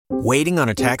Waiting on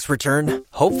a tax return?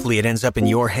 Hopefully it ends up in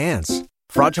your hands.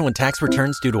 Fraudulent tax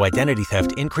returns due to identity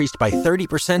theft increased by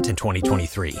 30% in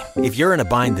 2023. If you're in a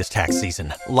bind this tax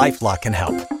season, LifeLock can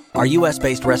help. Our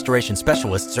U.S.-based restoration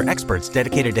specialists are experts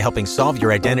dedicated to helping solve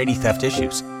your identity theft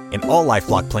issues. And all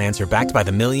LifeLock plans are backed by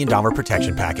the $1 Million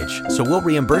Protection Package. So we'll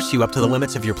reimburse you up to the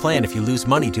limits of your plan if you lose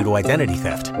money due to identity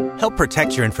theft. Help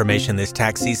protect your information this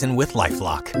tax season with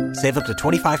LifeLock. Save up to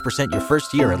 25% your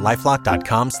first year at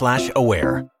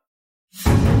LifeLock.com/aware.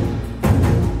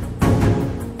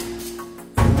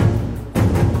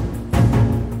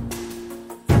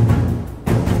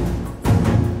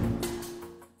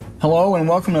 Hello and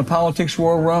welcome to Politics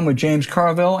War Room with James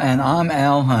Carville, and I'm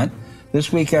Al Hunt.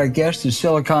 This week our guest is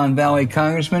Silicon Valley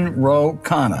Congressman Ro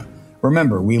Khanna.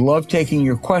 Remember, we love taking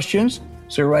your questions,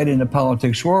 so write into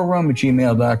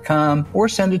politicswarroom@gmail.com or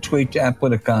send a tweet to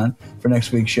 @Politicon for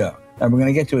next week's show. Now, we're going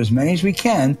to get to as many as we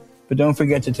can, but don't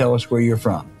forget to tell us where you're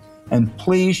from. And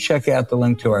please check out the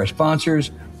link to our sponsors,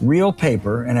 Real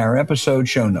Paper, in our episode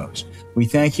show notes. We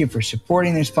thank you for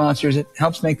supporting these sponsors. It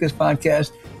helps make this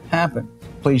podcast happen.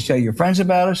 Please tell your friends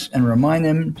about us and remind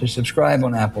them to subscribe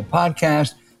on Apple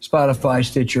Podcasts, Spotify,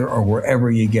 Stitcher, or wherever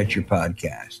you get your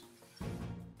podcast.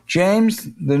 James,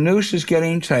 the noose is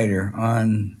getting tighter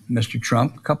on Mr.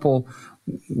 Trump. A couple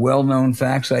well-known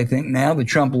facts, I think, now. The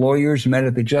Trump lawyers met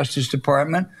at the Justice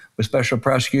Department with Special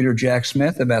Prosecutor Jack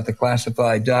Smith about the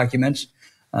classified documents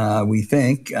we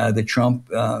think that Trump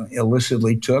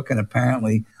illicitly took and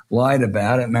apparently lied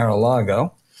about at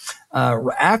Mar-a-Lago.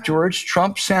 Afterwards,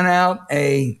 Trump sent out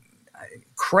a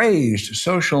crazed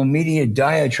social media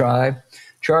diatribe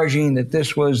charging that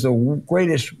this was the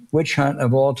greatest witch hunt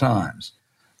of all times.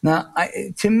 Now,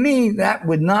 to me, that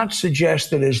would not suggest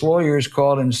that his lawyers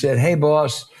called and said, hey,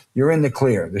 boss, you're in the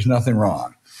clear. There's nothing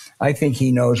wrong. I think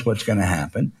he knows what's going to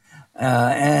happen.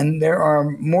 And there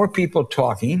are more people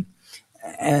talking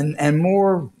and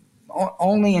more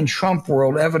only in Trump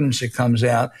world evidence that comes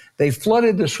out. They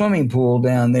flooded the swimming pool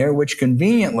down there, which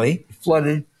conveniently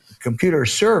flooded the computer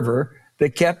server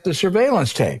that kept the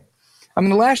surveillance tape. I mean,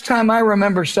 the last time I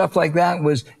remember stuff like that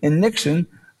was in Nixon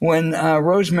when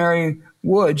Rosemary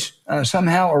Woods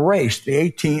somehow erased the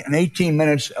 18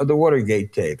 minutes of the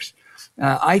Watergate tapes.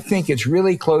 I think it's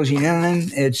really closing in.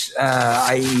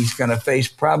 He's going to face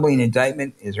probably an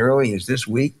indictment as early as this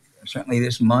week, certainly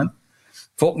this month.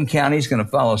 Fulton County is going to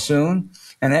follow soon.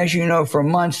 And as you know, for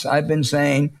months, I've been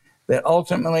saying that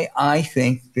ultimately I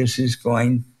think this is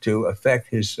going to affect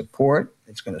his support.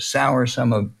 It's going to sour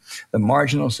some of the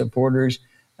marginal supporters.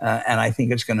 And I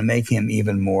think it's going to make him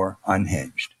even more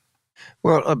unhinged.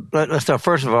 Well, let's start.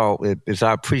 First of all, as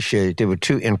I appreciate it, they were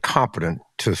too incompetent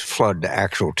to flood the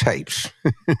actual tapes.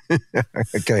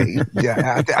 Okay.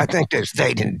 Yeah, I think they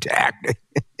stayed intact.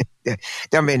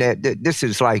 I mean, this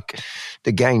is like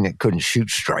the gang that couldn't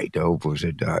shoot straight. Was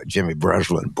it Jimmy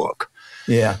Breslin book?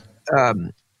 Yeah.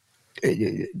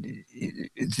 The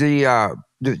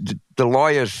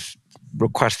lawyers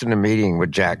requesting a meeting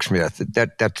with Jack Smith.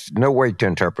 That's no way to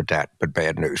interpret that, but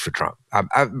bad news for Trump.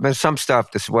 There's some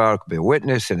stuff that's, well, it could be a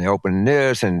witness, and they open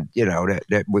this, and you know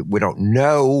that we don't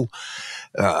know.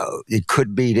 It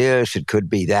could be this, it could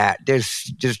be that.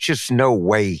 There's just no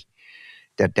way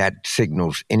that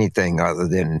signals anything other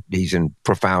than he's in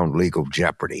profound legal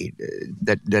jeopardy.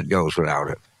 That goes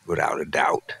without a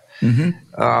doubt. Mm-hmm.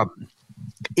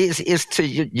 Is to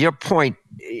your point.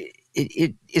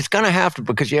 It's going to have to,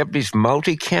 because you have these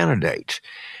multi-candidates,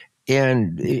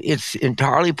 and it's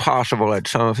entirely possible that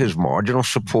some of his marginal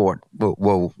support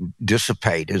will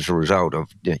dissipate as a result of,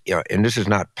 and this is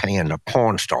not paying a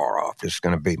porn star off. This is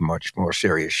going to be much more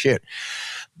serious shit.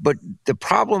 But the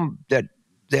problem that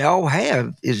they all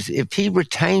have is if he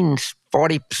retains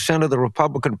 40% of the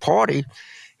Republican Party,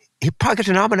 he probably gets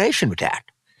a nomination with that.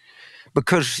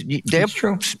 Because they're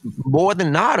more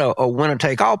than not a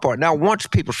winner-take-all party. Now, once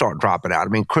people start dropping out, I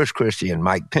mean, Chris Christie and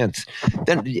Mike Pence,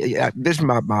 then this is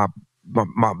my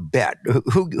bet.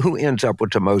 Who ends up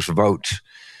with the most votes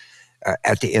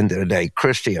at the end of the day,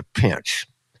 Christie or Pence?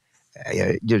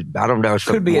 I don't know.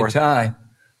 Could be a tie.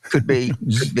 Could be,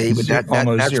 but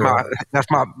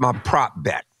that's my prop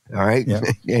bet. All right, yeah.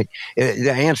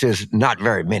 The answer is not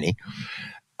very many,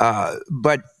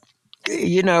 but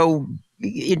you know.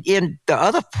 In the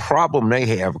other problem they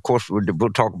have, of course,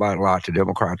 we'll talk about it a lot. The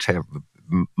Democrats have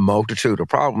a multitude of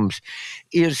problems.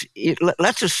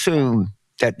 Let's assume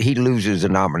that he loses a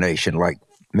nomination, like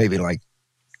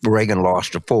Reagan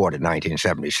lost to Ford in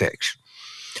 1976.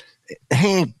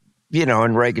 And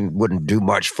Reagan wouldn't do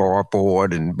much for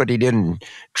Ford, but he didn't.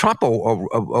 Trump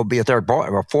will be a third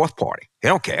party or a fourth party. He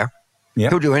don't care.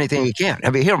 Yep. He'll do anything he can. I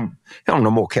mean, he'll no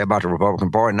more care about the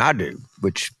Republican Party than I do,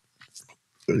 which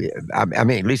I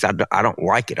mean, at least I don't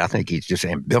like it. I think he's just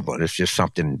ambivalent. It's just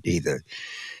something either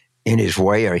in his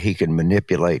way or he can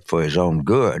manipulate for his own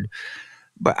good.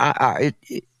 But I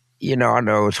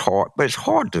know it's hard, but it's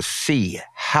hard to see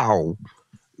how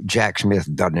Jack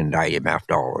Smith doesn't indict him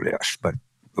after all of this. But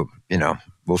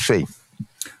we'll see.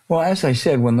 Well, as I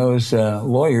said, when those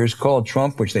lawyers called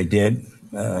Trump, which they did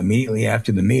immediately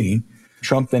after the meeting,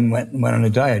 Trump then went on a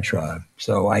diatribe.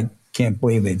 So I can't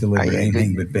believe they delivered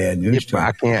anything but bad news to him.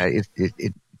 I can't.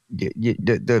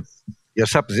 Your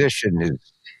supposition is,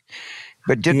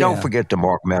 but don't forget the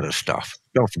Mark Meadows stuff.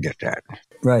 Don't forget that.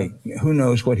 Right. Who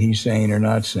knows what he's saying or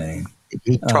not saying?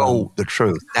 He told the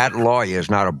truth. That lawyer is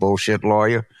not a bullshit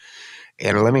lawyer.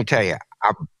 And let me tell you,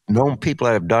 I've known people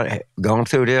that have gone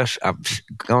through this. I've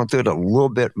gone through it a little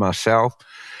bit myself.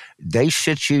 They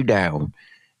sit you down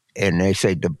and they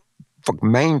say the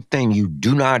main thing you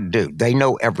do not do. They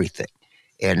know everything.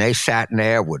 And they sat in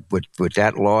there with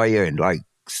that lawyer and like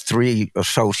 3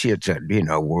 associates that,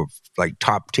 were like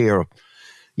top tier,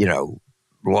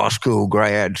 law school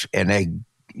grads, and they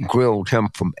grilled him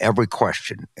from every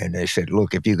question. And they said,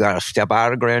 look, if you got to step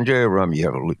out of the grand jury room, you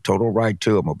have a total right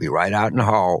to them. We'll be right out in the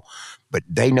hall. But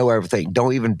they know everything.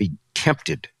 Don't even be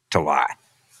tempted to lie.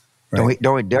 Right.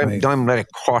 Don't even let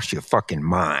it cross your fucking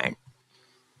mind.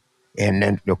 And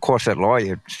then, of course, that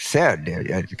lawyer said,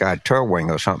 the guy Turwing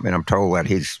or something, and I'm told that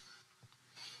he's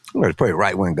a pretty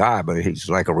right-wing guy, but he's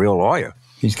like a real lawyer.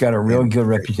 He's got a real good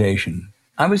reputation.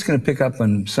 I was going to pick up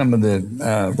on some of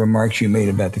the remarks you made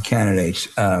about the candidates.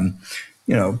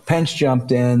 Pence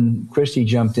jumped in, Christie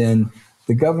jumped in.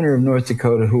 The governor of North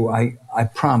Dakota, who I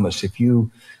promise, if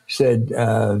you said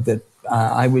that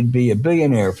I would be a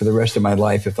billionaire for the rest of my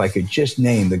life if I could just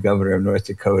name the governor of North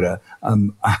Dakota,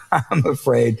 I'm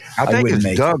afraid I wouldn't make it. I think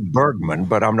it's Doug Bergman,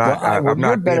 but I'm not. Well, I'm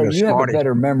not you have a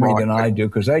better memory than I do,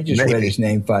 because I just read his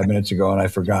name 5 minutes ago and I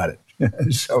forgot it.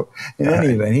 So in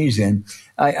any event, he's in.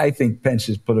 I think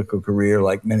Pence's political career,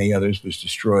 like many others, was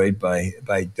destroyed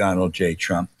by Donald J.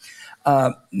 Trump.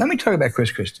 Let me talk about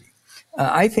Chris Christie.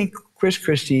 I think Chris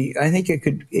Christie,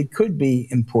 it could be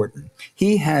important.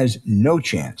 He has no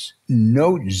chance,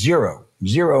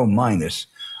 zero minus,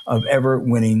 of ever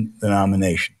winning the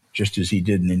nomination, just as he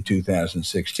did in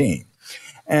 2016.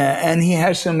 And he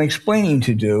has some explaining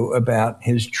to do about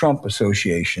his Trump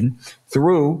association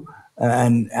through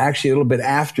and actually a little bit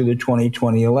after the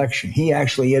 2020 election. He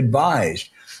actually advised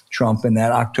Trump in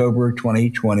that October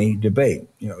 2020 debate.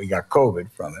 He got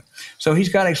COVID from it. So he's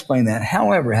got to explain that.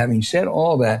 However, having said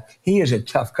all that, he is a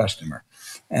tough customer.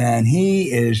 And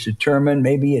he is determined,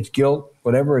 maybe it's guilt,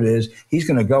 whatever it is, he's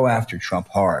going to go after Trump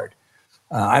hard.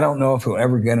 I don't know if he'll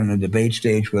ever get on a debate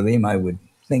stage with him. I would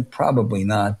think probably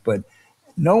not. But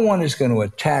no one is going to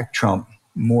attack Trump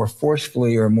more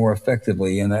forcefully or more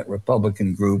effectively in that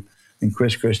Republican group than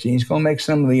Chris Christie. He's going to make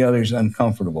some of the others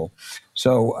uncomfortable.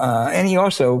 So, and he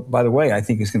also, by the way, I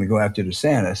think is going to go after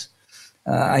DeSantis.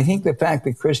 I think the fact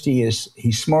that Christie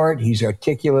he's smart, he's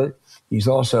articulate. He's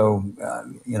also,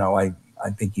 I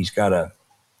think he's got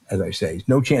as I say,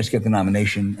 no chance to get the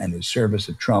nomination, and his service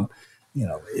of Trump,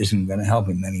 isn't going to help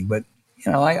him any. But,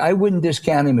 I wouldn't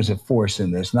discount him as a force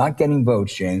in this, not getting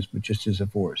votes, James, but just as a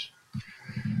force.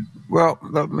 Well,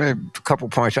 a couple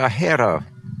points. I had a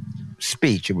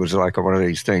speech. It was like one of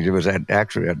these things. It was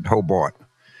actually at Hobart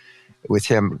with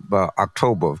him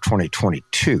October of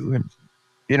 2022. And,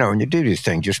 when you do these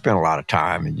things, you spend a lot of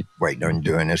time and you wait on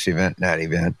doing this event and that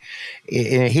event.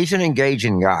 He's an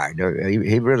engaging guy.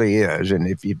 He really is. And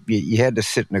if you had to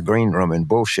sit in a green room and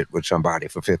bullshit with somebody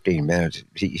for 15 minutes,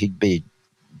 he'd be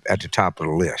at the top of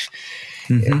the list.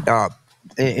 Mm-hmm.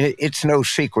 It's no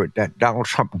secret that Donald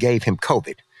Trump gave him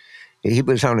COVID. He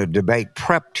was on a debate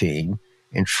prep team,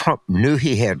 and Trump knew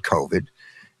he had COVID.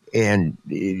 And,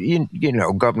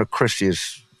 Governor Christie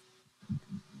is,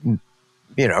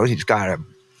 he's got to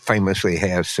famously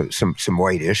have some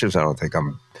weight issues. I don't think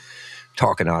I'm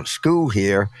talking out of school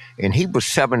here. And he was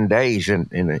 7 days in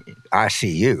the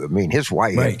ICU. I mean, his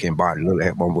wife came by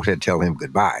and almost had to tell him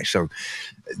goodbye. So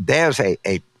there's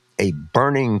a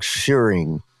burning,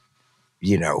 searing,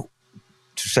 to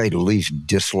say the least,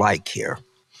 dislike here.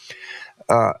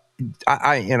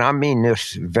 I mean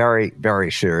this very,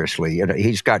 very seriously.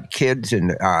 He's got kids,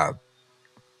 and I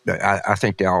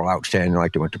think they're all outstanding,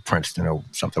 like they went to Princeton or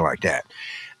something like that.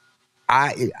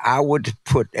 I would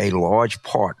put a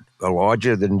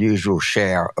larger than usual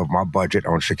share of my budget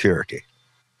on security.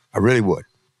 I really would.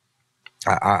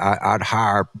 I'd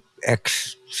hire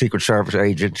ex-Secret Service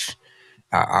agents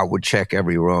I would check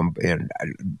every room. And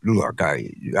look,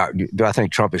 do I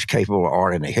think Trump is capable of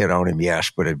ordering a hit on him?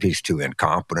 Yes, but he's too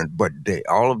incompetent. But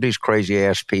all of these crazy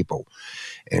ass people,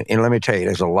 and let me tell you,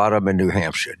 there's a lot of them in New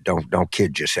Hampshire. Don't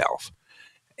kid yourself.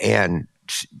 And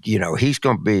he's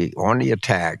going to be on the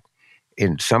attack,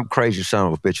 and some crazy son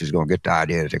of a bitch is going to get the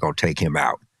idea that they're going to take him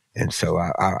out. And so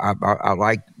I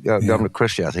like Governor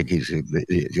Christie. I think he's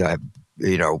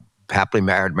happily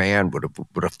married man with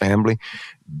a family.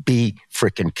 Be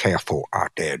freaking careful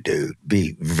out there, dude.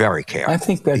 Be very careful. I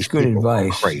think that's good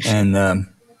advice. And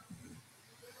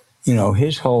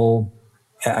his whole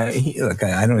look.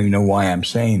 I don't even know why I'm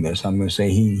saying this. I'm going to say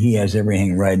he has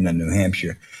everything riding on New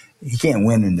Hampshire. He can't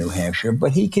win in New Hampshire,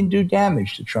 but he can do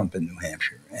damage to Trump in New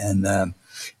Hampshire. And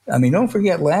don't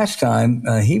forget last time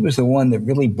he was the one that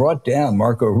really brought down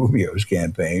Marco Rubio's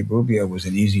campaign. Rubio was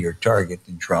an easier target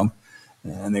than Trump,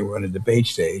 and they were on a debate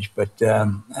stage. But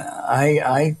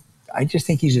I just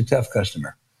think he's a tough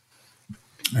customer.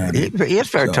 He is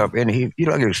very tough, and he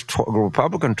was a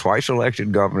Republican, twice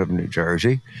elected governor of New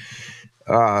Jersey,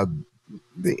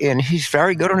 and he's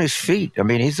very good on his feet. I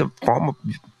mean, he's a former,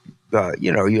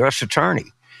 U.S. attorney,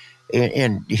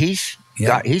 and he's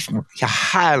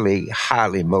highly,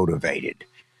 highly motivated,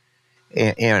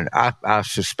 and I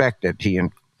suspect that he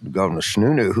and Governor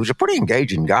Sununu, who's a pretty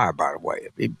engaging guy, by the way,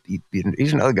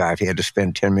 he's another guy. If he had to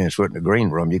spend 10 minutes with in the green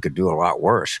room, you could do a lot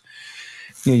worse.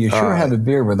 Yeah, you sure have a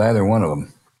beer with either one of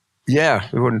them. Yeah,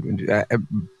 it wouldn't.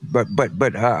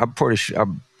 But I'm pretty sure. I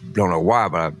don't know why,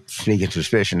 but I'm sneaking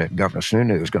suspicion that Governor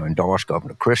Sununu is going to endorse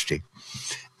Governor Christie.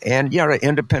 And the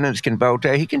independents can vote.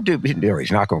 He can do.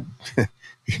 He's not going.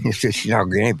 He's not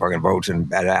going to get any fucking votes in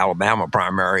that Alabama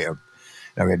primary. Or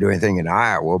not going to do anything in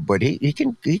Iowa. But he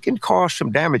can cause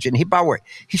some damage. And by the way,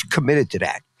 he's committed to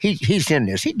that. He's in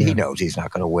this. He knows he's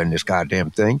not going to win this goddamn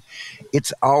thing.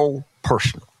 It's all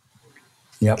personal.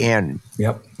 Yep. And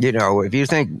if you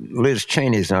think Liz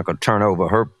Cheney is not going to turn over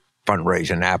her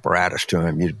fundraising apparatus to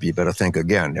him, you better think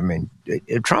again. I mean,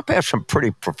 Trump has some pretty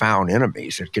profound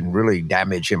enemies that can really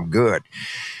damage him good.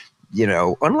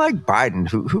 Unlike Biden,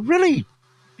 who really,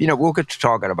 we'll get to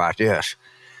talking about this,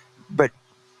 but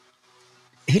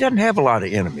he doesn't have a lot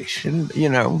of enemies. And,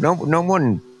 no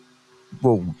one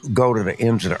will go to the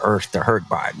ends of the earth to hurt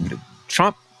Biden.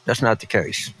 Trump, that's not the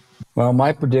case. Well,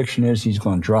 my prediction is he's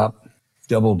going to drop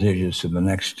double digits in the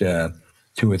next 2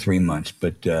 or 3 months,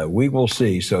 but we will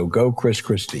see. So go Chris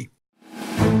Christie.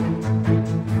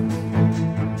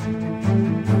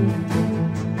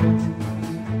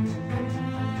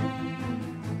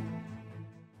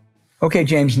 Okay,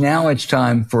 James, now it's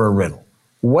time for a riddle.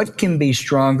 What can be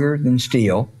stronger than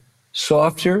steel,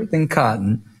 softer than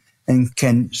cotton, and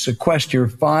can sequester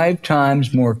 5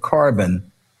 times more carbon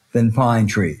than pine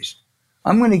trees?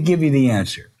 I'm going to give you the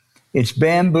answer. It's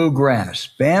bamboo grass.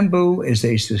 Bamboo is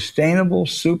a sustainable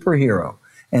superhero,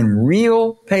 and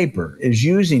Real Paper is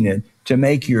using it to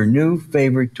make your new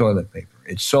favorite toilet paper.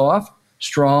 It's soft,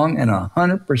 strong, and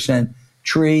 100%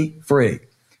 tree-free.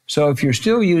 So if you're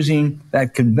still using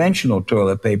that conventional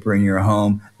toilet paper in your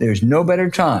home, there's no better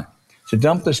time to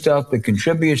dump the stuff that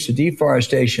contributes to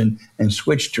deforestation and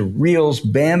switch to Real's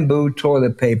bamboo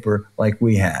toilet paper like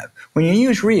we have. When you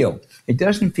use Real, it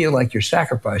doesn't feel like you're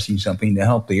sacrificing something to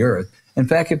help the earth. In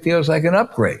fact, it feels like an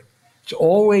upgrade. It's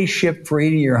always shipped free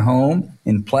to your home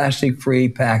in plastic-free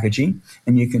packaging,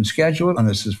 and you can schedule it on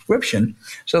a subscription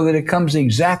so that it comes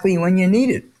exactly when you need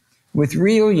it. With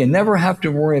Real, you never have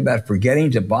to worry about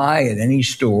forgetting to buy at any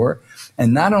store.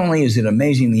 And not only is it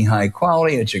amazingly high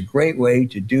quality, it's a great way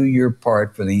to do your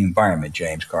part for the environment,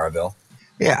 James Carville.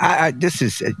 Yeah, I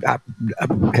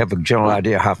have a general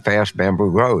idea how fast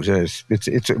bamboo grows.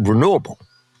 It's renewable.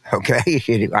 Okay,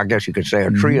 I guess you could say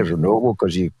a tree is renewable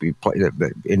because you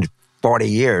in 40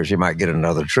 years you might get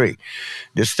another tree.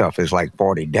 This stuff is like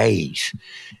 40 days.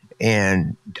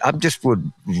 And I just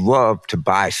would love to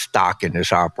buy stock in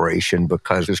this operation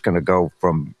because it's going to go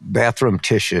from bathroom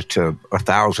tissue to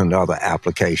 1,000 other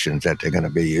applications that they're going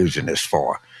to be using this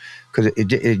for. Because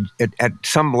at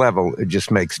some level, it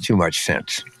just makes too much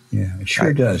sense. Yeah, it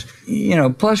sure does.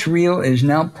 Plus Real is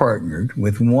now partnered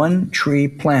with One Tree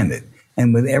Planted.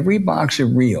 And with every box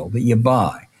of Real that you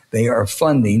buy, they are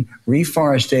funding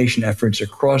reforestation efforts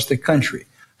across the country.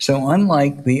 So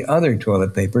unlike the other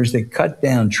toilet papers that cut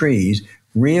down trees,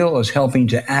 Real is helping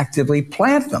to actively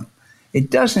plant them.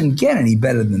 It doesn't get any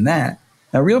better than that.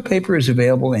 Now, Real Paper is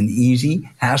available in easy,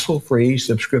 hassle-free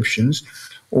subscriptions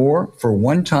or for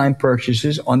one-time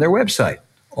purchases on their website.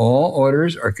 All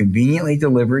orders are conveniently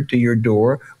delivered to your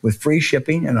door with free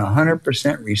shipping and 100%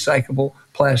 recyclable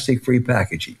plastic-free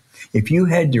packaging. If you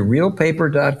head to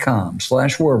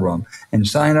realpaper.com/war room and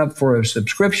sign up for a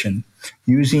subscription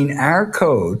using our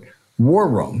code War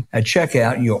Room at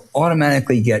checkout, you'll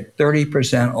automatically get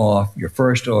 30% off your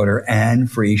first order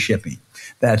and free shipping.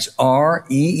 That's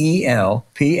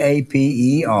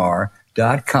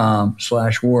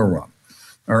REELPAPER.com/War Room.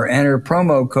 Or enter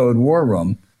promo code War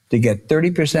Room to get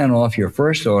 30% off your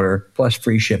first order plus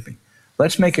free shipping.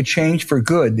 Let's make a change for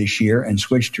good this year and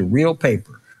switch to Real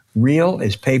Paper. Real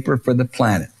is paper for the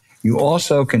planet. You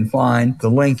also can find the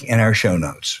link in our show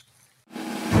notes.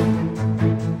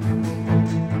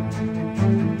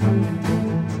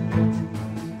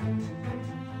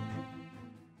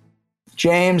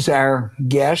 James, our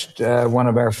guest, one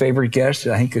of our favorite guests,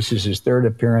 I think this is his third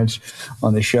appearance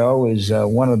on the show, is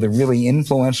one of the really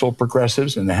influential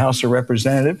progressives in the House of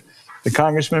Representatives, the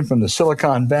congressman from the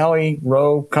Silicon Valley,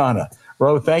 Khanna.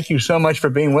 Thank you so much for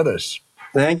being with us.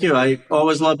 Thank you. I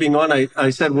always love being on.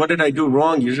 I said, what did I do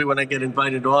wrong? Usually when I get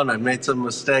invited on, I've made some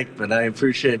mistake, but I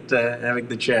appreciate having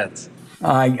the chance.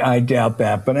 I doubt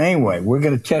that. But anyway, we're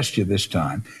going to test you this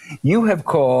time. You have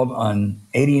called on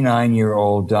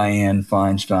 89-year-old Dianne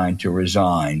Feinstein to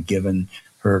resign, given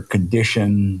her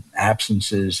condition,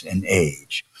 absences, and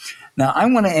age. Now, I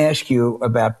want to ask you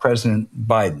about President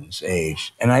Biden's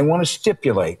age, and I want to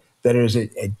stipulate that it is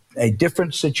a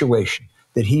different situation,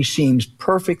 that he seems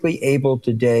perfectly able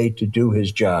today to do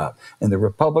his job. And the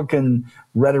Republican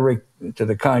rhetoric to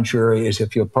the contrary is,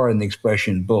 if you'll pardon the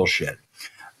expression, bullshit.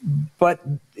 But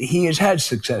he has had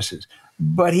successes.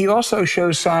 But he also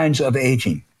shows signs of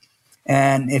aging.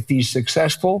 And if he's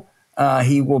successful,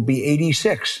 he will be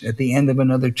 86 at the end of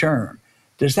another term.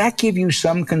 Does that give you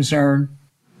some concern?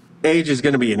 Age is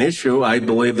going to be an issue. I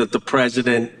believe that the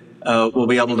president will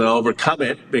be able to overcome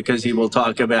it because he will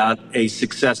talk about a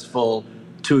successful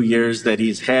 2 years that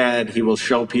he's had. He will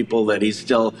show people that he's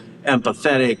still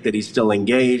empathetic, that he's still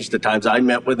engaged. The times I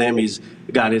met with him, he's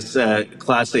got his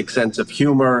classic sense of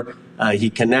humor. He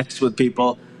connects with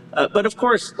people. But of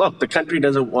course, look, the country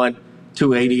doesn't want two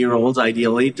 80-year-olds,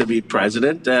 ideally, to be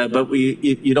president. But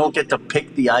you don't get to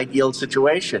pick the ideal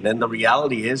situation. And the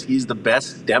reality is he's the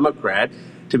best Democrat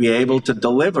to be able to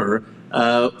deliver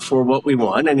for what we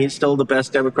want. And he's still the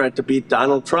best Democrat to beat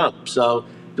Donald Trump. So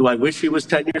do I wish he was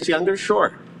 10 years younger?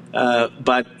 Sure.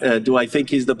 But do I think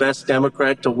he's the best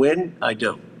Democrat to win? I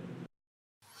do.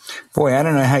 Boy, I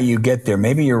don't know how you get there.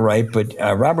 Maybe you're right, but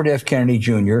Robert F. Kennedy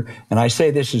Jr., and I say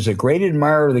this as a great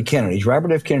admirer of the Kennedys,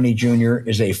 Robert F. Kennedy Jr.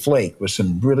 is a flake with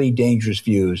some really dangerous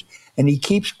views, and he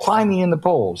keeps climbing in the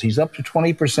polls. He's up to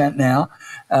 20% now.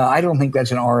 I don't think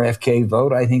that's an RFK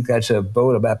vote. I think that's a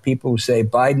vote about people who say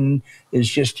Biden is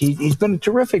just, he's been a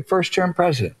terrific first-term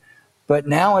president. But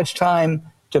now it's time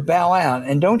to bow out.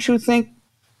 And don't you think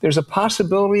there's a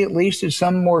possibility at least that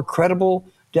some more credible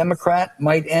Democrat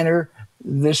might enter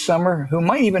this summer who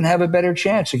might even have a better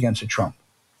chance against a Trump?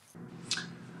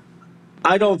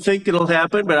 I don't think it'll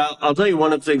happen, but I'll tell you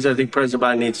one of the things I think President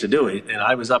Biden needs to do, and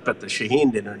I was up at the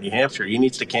Shaheen dinner in New Hampshire, he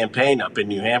needs to campaign up in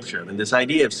New Hampshire. And this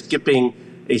idea of skipping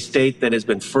a state that has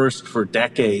been first for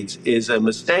decades is a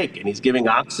mistake. And he's giving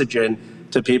oxygen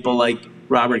to people like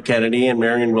Robert Kennedy and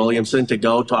Marianne Williamson to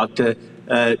go talk to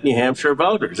New Hampshire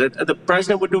voters. The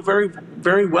president would do very,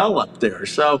 very well up there.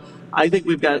 So I think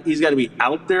he's got to be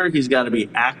out there. He's got to be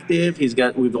active. He's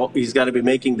got to be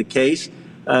making the case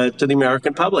to the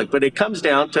American public. But it comes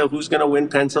down to who's going to win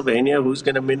Pennsylvania, who's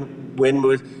going to win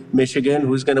with Michigan,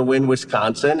 who's going to win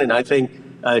Wisconsin. And I think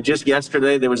just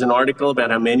yesterday there was an article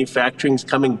about how manufacturing's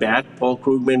coming back. Paul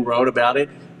Krugman wrote about it.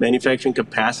 Manufacturing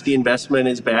capacity investment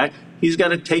is back. He's got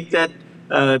to take that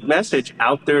message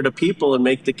out there to people and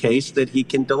make the case that he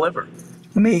can deliver.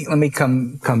 Let me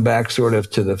come back sort of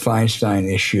to the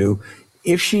Feinstein issue.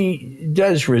 If she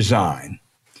does resign,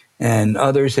 and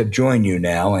others have joined you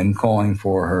now in calling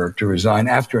for her to resign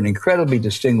after an incredibly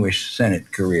distinguished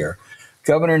Senate career,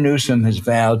 Governor Newsom has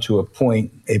vowed to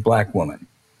appoint a black woman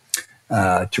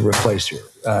to replace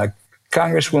her.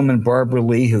 Congresswoman Barbara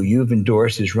Lee, who you've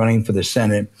endorsed, is running for the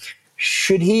Senate.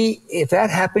 Should he, if that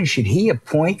happens, should he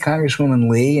appoint Congresswoman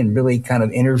Lee and really kind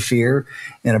of interfere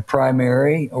in a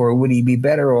primary, or would he be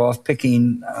better off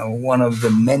picking one of the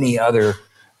many other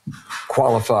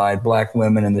qualified black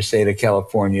women in the state of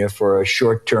California for a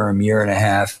short-term,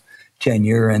 year-and-a-half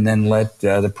tenure, and then let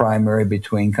the primary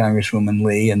between Congresswoman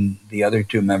Lee and the other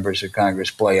two members of Congress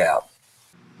play out?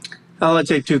 Well, I'd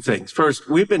say two things. First,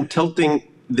 we've been tilting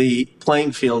the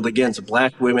playing field against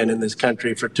black women in this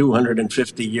country for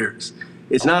 250 years.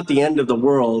 It's not the end of the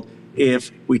world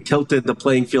if we tilted the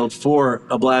playing field for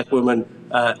a black woman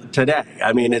today.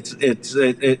 I mean,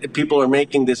 people are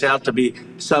making this out to be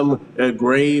some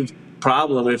grave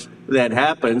problem if that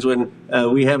happens when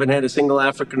we haven't had a single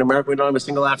African American, we don't have a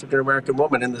single African American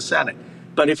woman in the Senate.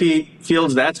 But if he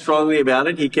feels that strongly about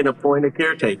it, he can appoint a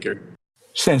caretaker.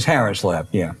 Since Harris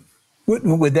left, yeah.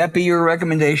 Would that be your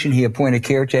recommendation? He appoint a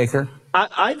caretaker?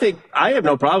 I think I have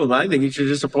no problem. I think he should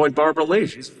just appoint Barbara Lee.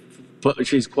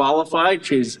 She's qualified.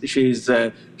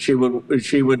 She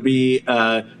would be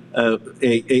a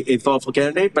thoughtful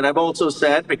candidate. But I've also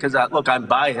said, because look, I'm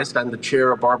biased. I'm the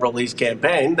chair of Barbara Lee's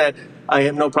campaign. That I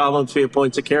have no problem if he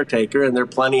appoints a caretaker, and there are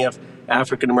plenty of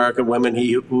African American women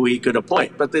who he could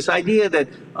appoint. But this idea that,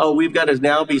 we've got to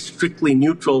now be strictly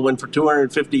neutral when for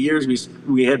 250 years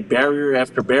we had barrier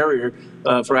after barrier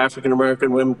for African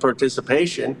American women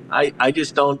participation, I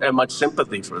just don't have much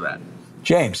sympathy for that.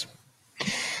 James.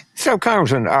 So,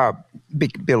 Congressman, be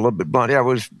a little bit blunt.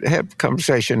 I had a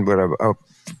conversation with a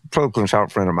political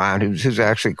consultant friend of mine who's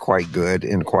actually quite good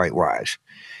and quite wise.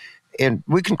 And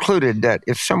we concluded that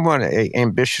if someone, an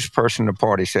ambitious person in the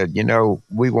party said,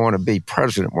 we want to be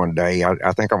president one day,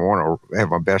 I think I want to have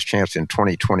my best chance in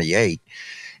 2028,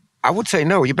 I would say,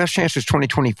 no, your best chance is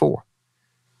 2024.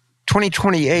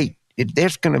 2028,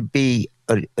 there's going to be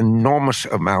an enormous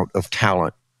amount of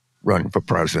talent running for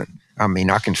president. I mean,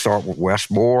 I can start with Wes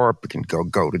Moore. We can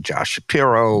go to Josh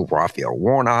Shapiro, Raphael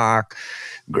Warnock,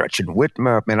 Gretchen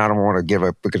Whitmer. Man, I don't want to give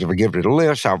it, because if I give it a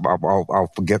list, I'll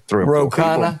forget three or four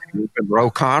Khanna. Ro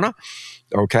Khanna,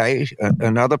 okay,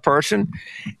 another person.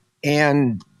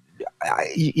 And,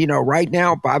 right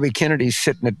now, Bobby Kennedy's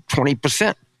sitting at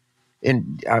 20%.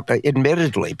 And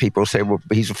admittedly, people say, well,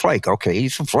 he's a flake. Okay,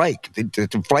 he's a flake.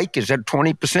 The flake is at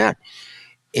 20%.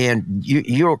 And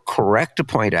you're correct to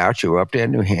point out, you're up there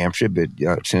in New Hampshire, but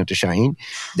Senator Shaheen,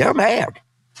 they're mad.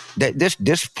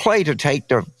 This play to take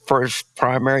the first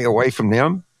primary away from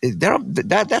them,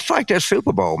 that's like their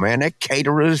Super Bowl, man. They're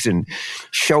caterers and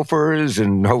chauffeurs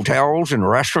and hotels and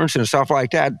restaurants and stuff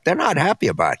like that. They're not happy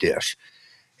about this.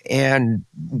 And,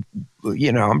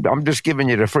 I'm just giving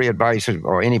you the free advice,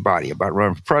 or anybody, about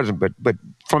running for president. But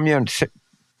from your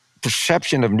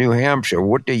perception of New Hampshire,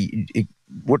 what do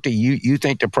you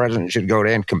think the president should go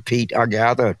there and compete? I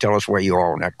gather. Tell us where you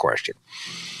are on that question.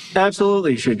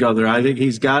 Absolutely should go there. I think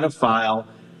he's got to file,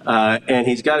 and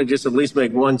he's got to just at least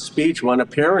make one speech, one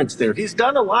appearance there. He's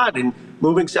done a lot in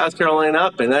moving South Carolina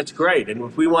up, and that's great. And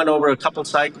if we went over a couple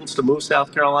cycles to move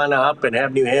South Carolina up and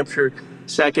have New Hampshire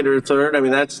second or third, I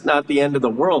mean, that's not the end of the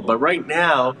world. But right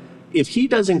now, if he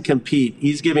doesn't compete,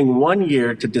 he's giving 1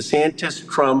 year to DeSantis,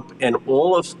 Trump, and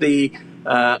all of the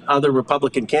other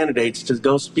Republican candidates to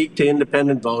go speak to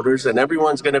independent voters, and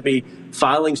everyone's going to be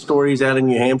filing stories out in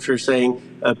New Hampshire saying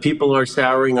people are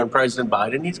souring on President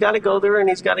Biden. He's got to go there and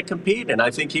he's got to compete, and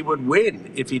I think he would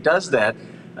win if he does that.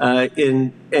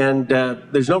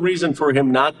 There's no reason for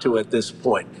him not to at this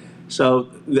point. So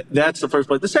that's the first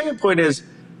point. The second point is,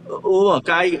 look,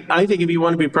 I think if you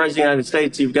want to be president of the United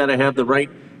States, you've got to have the right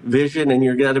vision, and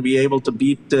you're got to be able to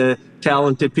beat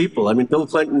talented people. I mean, Bill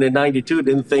Clinton in '92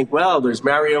 didn't think, well, there's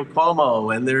Mario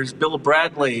Cuomo and there's Bill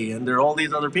Bradley and there are all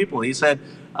these other people. He said,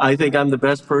 I think I'm the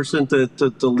best person to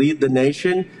lead the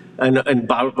nation. And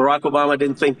Barack Obama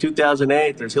didn't think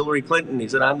 2008, there's Hillary Clinton. He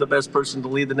said, I'm the best person to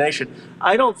lead the nation.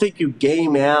 I don't think you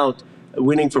game out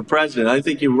winning for president. I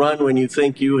think you run when you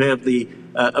think you have the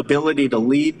ability to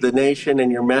lead the nation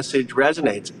and your message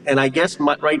resonates. And I guess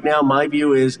right now my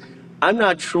view is, I'm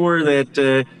not sure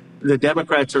that the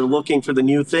Democrats are looking for the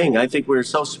new thing. I think we're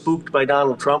so spooked by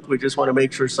Donald Trump, we just want to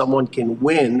make sure someone can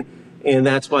win. And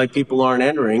that's why people aren't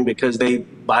entering, because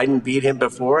Biden beat him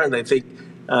before, and they think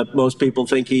most people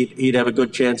think he'd have a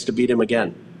good chance to beat him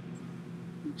again.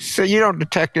 So you don't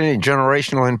detect any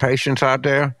generational impatience out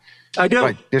there? I do.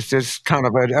 Like this is kind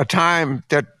of a time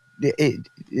that,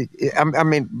 I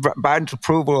mean, Biden's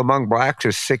approval among blacks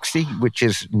is 60, which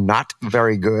is not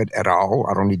very good at all.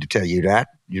 I don't need to tell you that.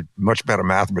 You're a much better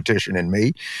mathematician than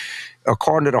me.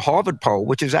 According to the Harvard poll,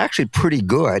 which is actually pretty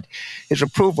good, his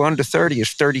approval under 30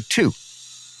 is 32.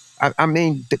 I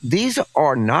mean, these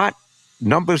are not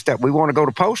numbers that we want to go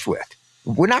to post with.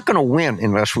 We're not going to win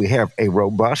unless we have a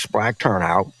robust black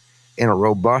turnout and a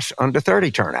robust under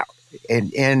 30 turnout.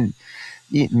 And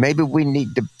maybe we need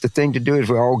the thing to do is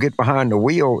we all get behind the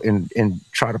wheel and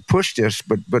try to push this.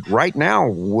 But right now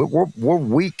we're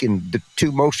weak in the two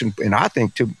of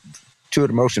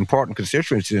the most important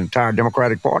constituencies in the entire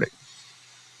Democratic Party.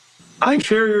 I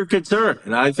share your concern,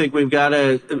 and I think we've got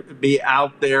to be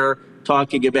out there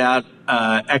talking about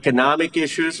economic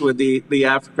issues with the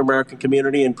African-American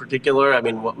community in particular. I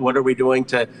mean, what are we doing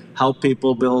to help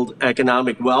people build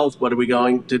economic wealth? What are we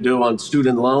going to do on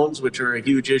student loans, which are a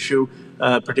huge issue,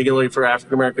 particularly for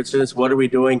African-American students? What are we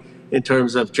doing in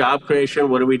terms of job creation?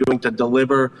 What are we doing to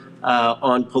deliver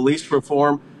on police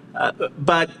reform.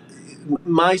 But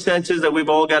my sense is that we've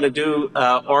all got to do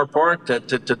our part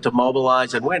to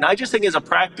mobilize and win. I just think as a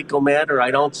practical matter,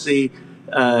 I don't see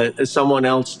someone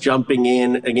else jumping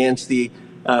in against the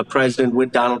president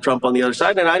with Donald Trump on the other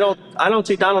side. And I don't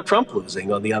see Donald Trump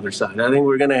losing on the other side. I think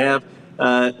we're going to have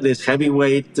this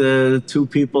heavyweight two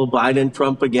people, Biden,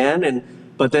 Trump again.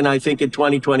 But then I think in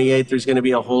 2028, there's going to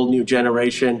be a whole new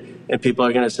generation, and people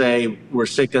are going to say, we're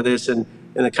sick of this, and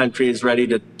the country is ready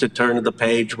to turn the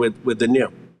page with the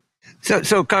new.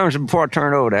 So, Congressman, before I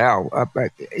turn it over to Al,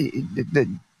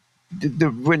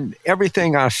 when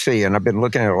everything I see, and I've been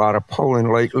looking at a lot of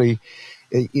polling lately,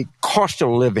 cost of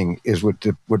living is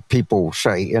what people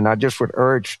say. And I just would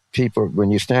urge people, when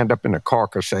you stand up in the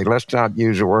caucus, say, let's not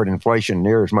use the word inflation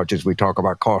near as much as we talk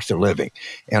about cost of living.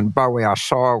 And by the way, I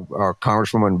saw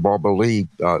Congresswoman Barbara Lee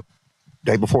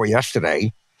day before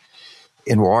yesterday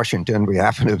in Washington. We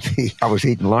happened to be, I was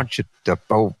eating lunch at the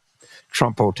old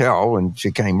Trump Hotel, and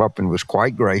she came up and was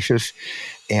quite gracious.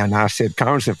 And I said,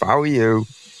 Congressman, if I were you,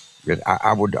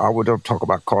 I would talk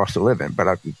about cost of living, but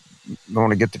I want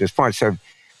to get to this point. So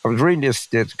I was reading this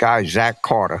guy, Zach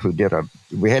Carter, who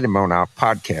we had him on our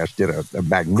podcast, did a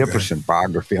magnificent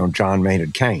biography on John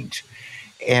Maynard Keynes.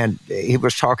 And he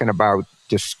was talking about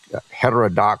this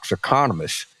heterodox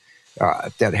economist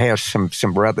that has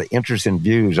some rather interesting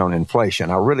views on inflation.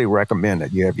 I really recommend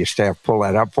that you have your staff pull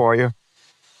that up for you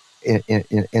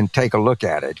and take a look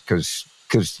at it, because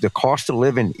the cost of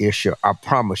living issue, I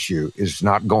promise you, is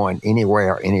not going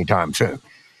anywhere anytime soon.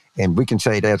 And we can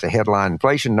say there's a headline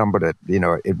inflation number that,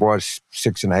 it was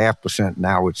 6.5%.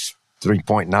 Now it's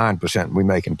 3.9%. We're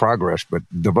making progress, but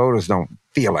the voters don't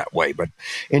feel that way. But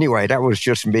anyway, that was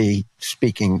just me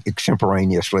speaking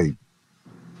extemporaneously.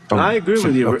 I agree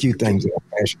with you. A few things that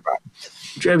I'm passionate about.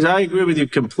 James, I agree with you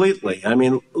completely. I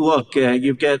mean, look,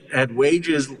 you've had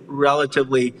wages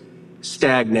relatively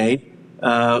stagnate.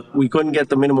 We couldn't get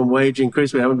the minimum wage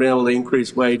increase. We haven't been able to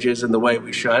increase wages in the way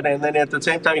we should. And then at the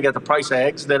same time, you got the price of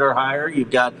eggs that are higher.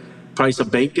 You've got price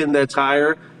of bacon that's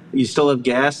higher. You still have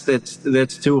gas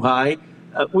that's too high.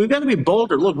 We've got to be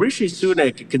bolder. Look, Rishi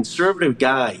Sunak, a conservative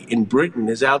guy in Britain,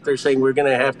 is out there saying we're going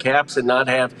to have caps and not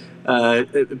have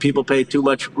people pay too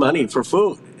much money for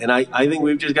food. And I think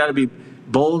we've just got to be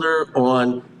bolder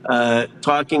on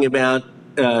talking about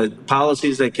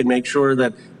policies that can make sure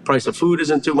that price of food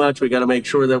isn't too much. We got to make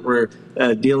sure that we're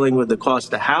dealing with the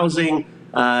cost of housing,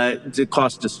 the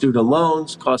cost of student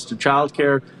loans, cost of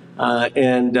childcare.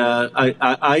 And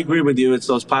I agree with you. It's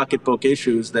those pocketbook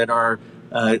issues that are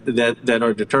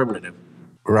determinative.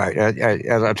 Right.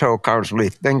 As I told Congressman Lee,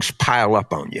 things pile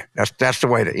up on you. That's the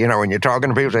way that, when you're talking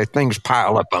to people, say things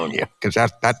pile up on you, because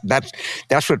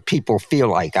that's what people feel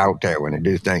like out there when they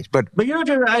do things. But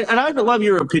Jerry, I'd love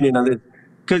your opinion on this,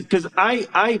 because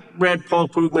I read Paul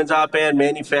Krugman's op-ed,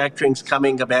 manufacturing's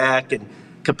coming back and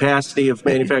capacity of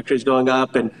manufacturers is going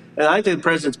up. And I think the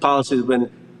president's policy has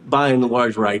been by and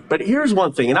large right. But here's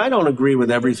one thing, and I don't agree with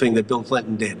everything that Bill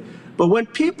Clinton did. But when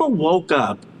people woke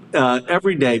up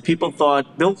every day, people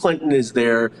thought Bill Clinton is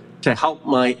there to help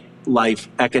my life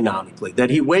economically, that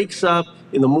he wakes up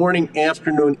in the morning,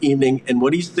 afternoon, evening, and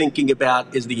what he's thinking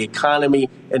about is the economy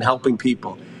and helping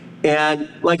people. And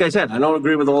like I said, I don't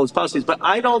agree with all his policies, but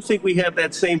I don't think we have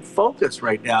that same focus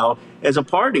right now as a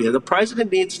party. The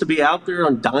president needs to be out there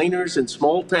on diners in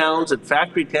small towns and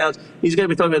factory towns. He's going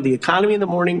to be talking about the economy in the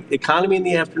morning, economy in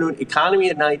the afternoon,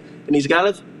 economy at night, and he's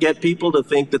got to get people to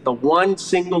think that the one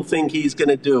single thing he's going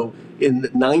to do in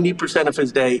 90% of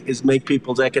his day is make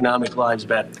people's economic lives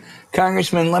better.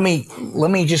 Congressman, let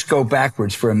me just go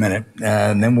backwards for a minute,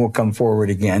 and then we'll come forward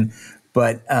again.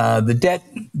 But the debt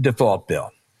default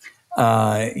bill.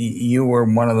 You were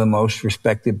one of the most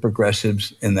respected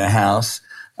progressives in the House.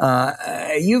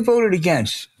 You voted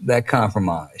against that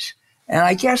compromise. And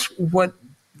I guess what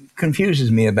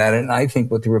confuses me about it, and I think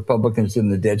what the Republicans did in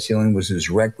the debt ceiling was as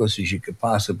reckless as you could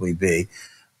possibly be.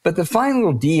 But the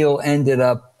final deal ended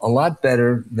up a lot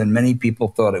better than many people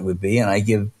thought it would be. And I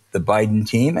give the Biden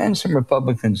team and some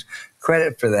Republicans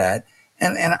credit for that.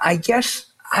 And I guess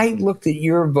I looked at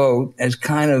your vote as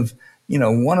kind of,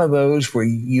 one of those where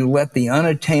you let the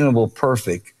unattainable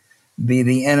perfect be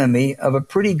the enemy of a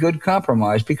pretty good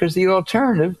compromise, because the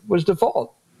alternative was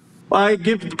default. Well, I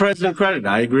give the president credit.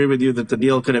 I agree with you that the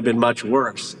deal could have been much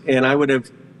worse. And I would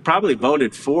have probably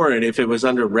voted for it if it was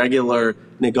under regular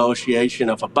negotiation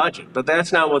of a budget. But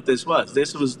that's not what this was.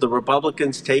 This was the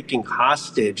Republicans taking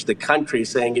hostage the country,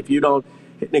 saying, if you don't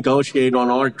negotiate on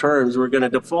our terms, we're going to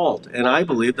default. And I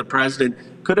believe the president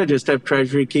could have just had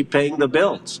Treasury keep paying the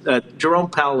bills. Jerome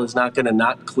Powell is not going to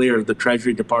not clear the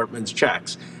Treasury Department's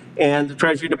checks. and the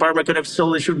Treasury Department could have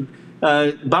still issued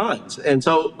bonds. And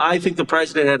so I think the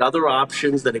president had other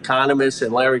options that economists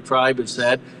and Larry Tribe have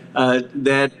said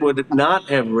that would not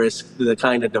have risked the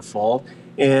kind of default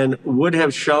and would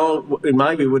have shown, in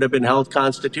my view, would have been held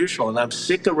constitutional. And I'm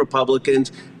sick of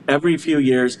Republicans every few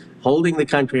years holding the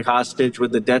country hostage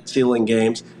with the debt ceiling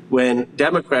games when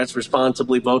Democrats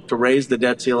responsibly vote to raise the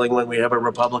debt ceiling when we have a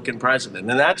Republican president.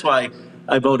 And that's why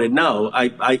I voted no.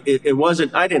 It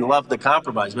wasn't, I didn't love the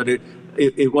compromise, but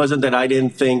it wasn't that I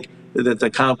didn't think that the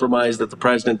compromise that the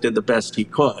president did the best he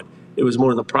could. It was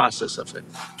more the process of it.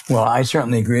 Well, I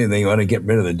certainly agree they ought to get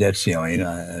rid of the debt ceiling.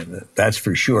 That's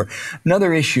for sure.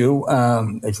 Another issue,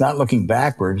 it's not looking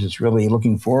backwards, it's really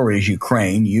looking forward, is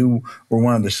Ukraine. You were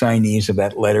one of the signees of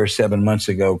that letter 7 months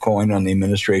ago calling on the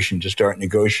administration to start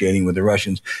negotiating with the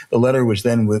Russians. The letter was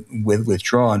then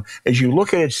withdrawn. As you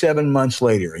look at it 7 months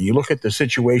later and you look at the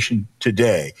situation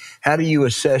today, how do you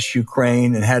assess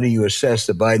Ukraine and how do you assess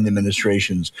the Biden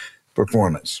administration's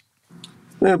performance?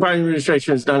 The Biden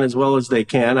administration has done as well as they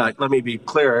can. Let me be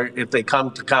clear. If they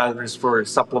come to Congress for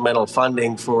supplemental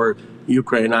funding for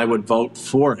Ukraine, I would vote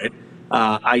for it.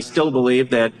 I still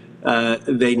believe that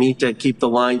they need to keep the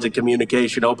lines of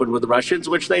communication open with the Russians,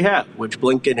 which they have, which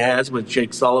Blinken has, which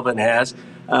Jake Sullivan has.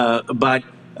 But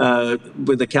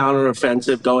with the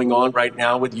counteroffensive going on right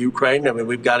now with Ukraine, I mean,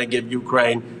 we've got to give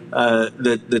Ukraine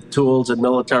the tools and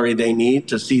military they need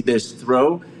to see this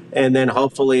through. And then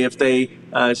hopefully if they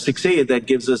succeed, that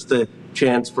gives us the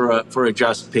chance for a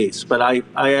just peace. But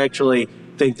I actually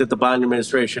think that the Biden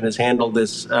administration has handled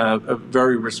this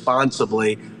very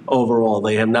responsibly overall.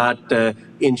 They have not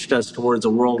inched us towards a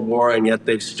world war, and yet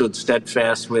they've stood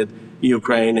steadfast with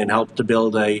Ukraine and helped to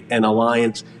build an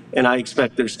alliance. And I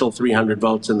expect there's still 300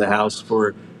 votes in the House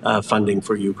for funding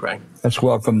for Ukraine. That's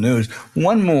welcome news.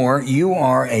 One more, you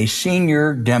are a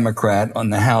senior Democrat on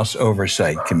the House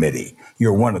Oversight Committee.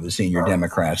 You're one of the senior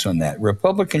Democrats on that.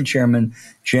 Republican Chairman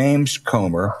James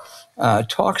Comer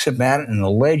talks about an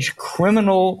alleged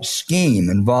criminal scheme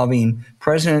involving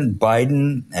President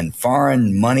Biden and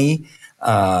foreign money.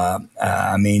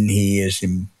 He has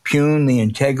impugned the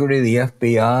integrity of the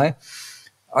FBI.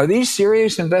 Are these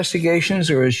serious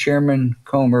investigations, or is Chairman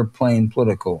Comer playing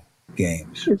political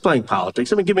games? You're playing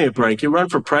politics. I mean, give me a break. You run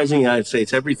for president of the United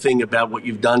States, everything about what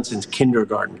you've done since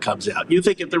kindergarten comes out. You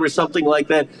think if there was something like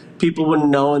that, people wouldn't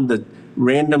know and the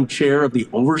random chair of the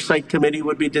Oversight Committee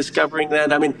would be discovering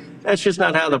that? I mean, that's just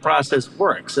not how the process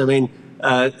works. I mean,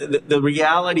 the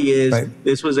reality is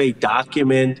This was a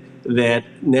document that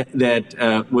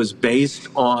was based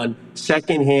on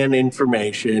secondhand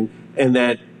information, and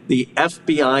that the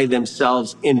FBI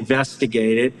themselves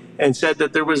investigated and said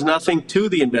that there was nothing to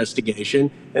the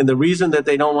investigation. And the reason that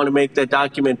they don't want to make that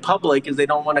document public is they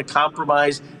don't want to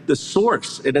compromise the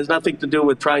source. It has nothing to do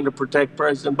with trying to protect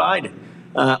President Biden.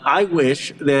 I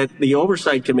wish that the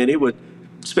Oversight Committee would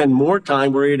spend more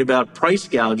time worried about price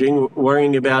gouging,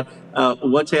 worrying about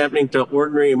what's happening to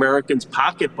ordinary Americans'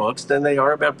 pocketbooks than they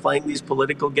are about playing these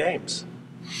political games.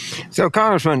 So,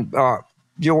 Congressman,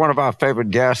 you're one of our favorite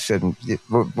guests, and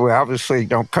we obviously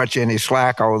don't cut you any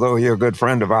slack, although you're a good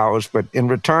friend of ours. But in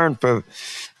return for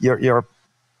your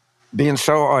being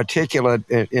so articulate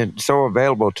and so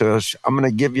available to us, I'm going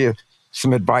to give you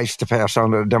some advice to pass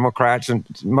on to the Democrats. And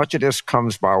much of this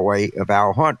comes by way of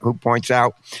Al Hunt, who points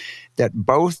out that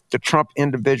both the Trump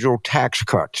individual tax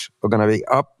cuts are going to be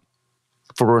up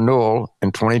for renewal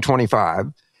in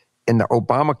 2025, and the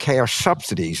Obamacare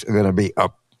subsidies are going to be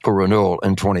up for renewal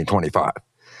in 2025.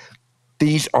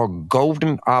 These are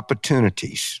golden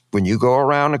opportunities. When you go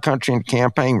around the country and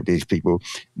campaign with these people,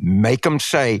 make them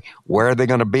say where they're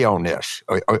going to be on this.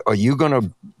 Are you going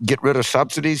to get rid of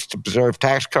subsidies to preserve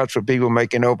tax cuts for people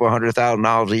making over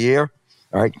 $100,000 a year?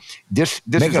 All right. This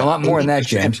making is a lot more than that,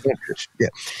 James.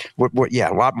 Yeah,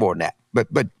 a lot more than that.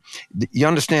 But you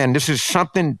understand, this is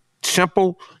something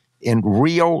simple and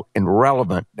real and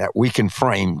relevant that we can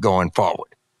frame going forward.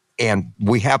 And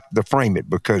we have to frame it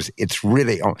because it's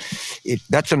really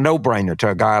that's a no-brainer to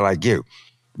a guy like you.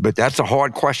 But that's a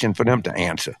hard question for them to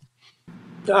answer.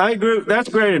 I agree. That's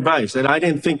great advice. And I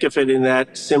didn't think of it in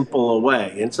that simple a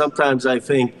way. And sometimes I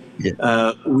think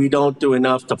we don't do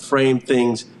enough to frame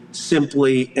things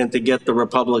simply and to get the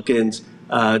Republicans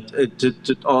on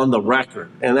the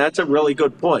record. And that's a really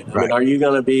good point. I mean, are you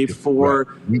going to be for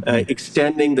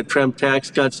extending the Trump tax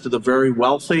cuts to the very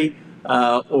wealthy?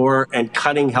 And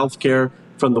cutting health care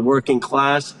from the working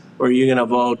class, or are you going to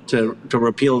vote to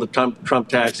repeal the Trump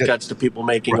tax cuts to people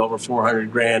making over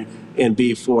 $400,000 and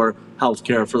be for health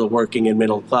care for the working and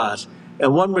middle class?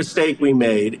 And one mistake we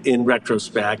made in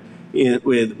retrospect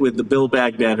with the Build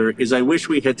Back Better is I wish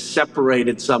we had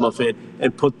separated some of it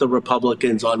and put the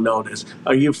Republicans on notice.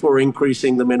 Are you for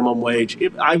increasing the minimum wage?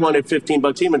 If I wanted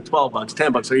 $15, even $12,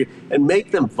 $10, and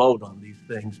make them vote on these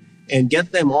things and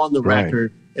get them on the Right.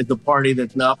 record as the party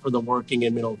that's not for the working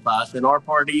and middle class, and our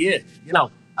party is.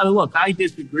 I mean, look, I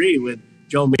disagree with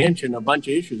Joe Manchin a bunch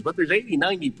of issues, but there's 80,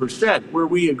 90% where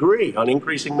we agree on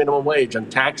increasing minimum wage, on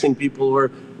taxing people who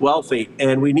are wealthy,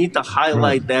 and we need to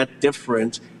highlight that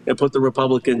difference and put the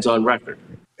Republicans on record.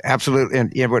 Absolutely.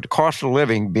 And with the cost of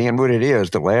living being what it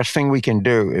is, the last thing we can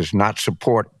do is not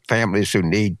support families who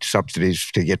need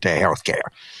subsidies to get their health care.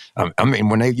 I mean,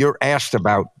 when you're asked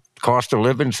about cost of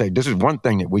living, say this is one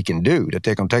thing that we can do that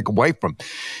they can take away from,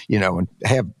 and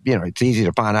have, it's easy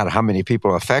to find out how many people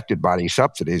are affected by these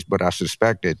subsidies, but I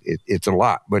suspect it's a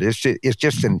lot. But it's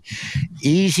just an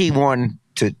easy one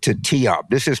to tee up.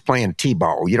 This is playing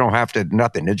T-ball. You don't have to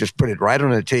nothing. They just put it right on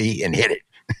the tee and hit it.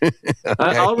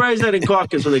 Okay. I'll raise that in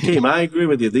caucus with the team. I agree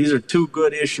with you. These are two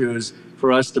good issues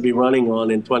for us to be running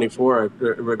on in 24,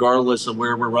 regardless of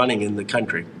where we're running in the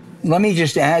country. Let me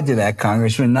just add to that,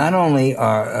 Congressman. Not only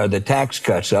are the tax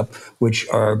cuts up, which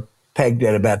are pegged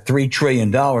at about $3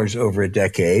 trillion over a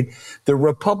decade, the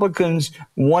Republicans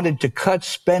wanted to cut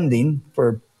spending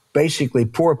for basically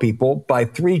poor people by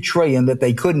 $3 trillion that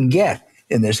they couldn't get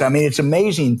in this. I mean, it's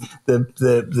amazing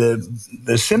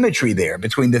the symmetry there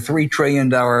between the $3 trillion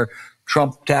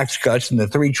Trump tax cuts and the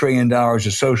 $3 trillion of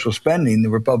social spending the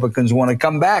Republicans want to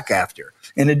come back after,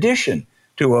 in addition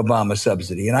to Obama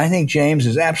subsidy. And I think James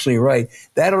is absolutely right.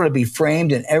 That ought to be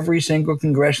framed in every single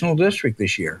congressional district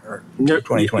this year, or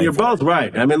 2024. You're both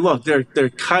right. I mean, look, they're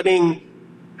cutting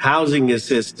housing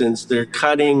assistance, they're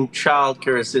cutting child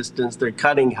care assistance, they're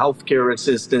cutting health care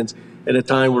assistance at a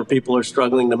time where people are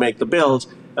struggling to make the bills.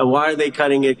 And why are they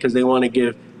cutting it? Because they want to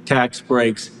give tax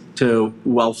breaks to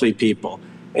wealthy people.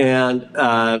 And,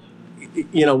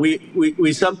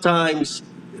 we sometimes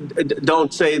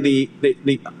don't say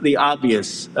the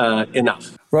obvious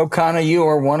enough. Rob Khanna, you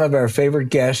are one of our favorite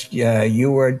guests.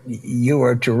 You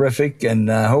are terrific,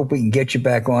 and I hope we can get you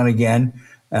back on again.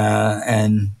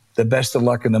 And the best of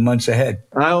luck in the months ahead.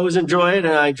 I always enjoy it,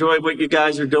 and I enjoy what you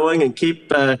guys are doing, and keep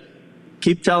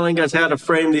telling us how to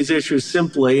frame these issues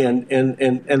simply and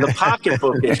the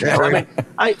pocketbook issues. I mean,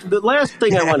 the last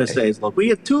thing I want to say is, look, we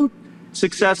had two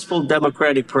successful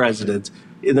Democratic presidents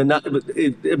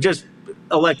just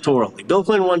electorally. Bill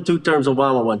Clinton won 2 terms,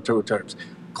 Obama won 2 terms.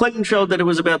 Clinton showed that it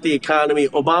was about the economy.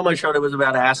 Obama showed it was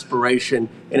about aspiration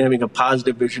and having a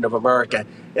positive vision of America.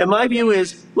 And my view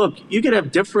is, look, you can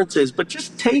have differences, but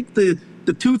just take the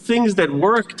two things that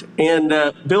worked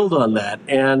and build on that.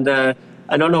 And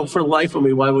I don't know for the life of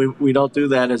me why we don't do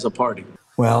that as a party.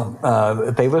 Well,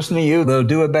 if they listen to you, they'll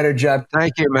do a better job.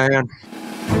 Thank you, man.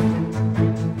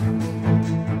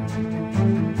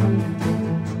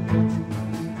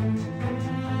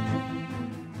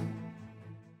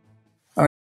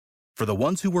 For the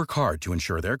ones who work hard to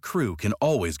ensure their crew can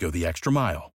always go the extra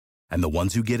mile, and the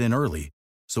ones who get in early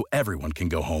so everyone can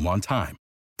go home on time,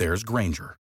 there's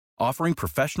Grainger, offering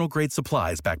professional-grade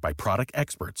supplies backed by product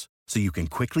experts so you can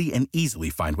quickly and easily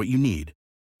find what you need.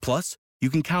 Plus, you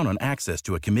can count on access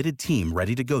to a committed team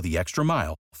ready to go the extra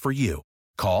mile for you.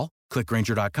 Call, click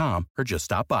Grainger.com, or just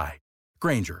stop by.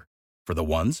 Grainger, for the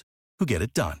ones who get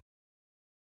it done.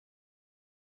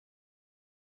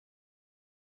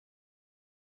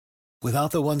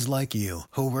 Without the ones like you,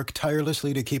 who work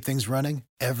tirelessly to keep things running,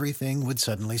 everything would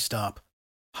suddenly stop.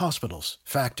 Hospitals,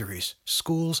 factories,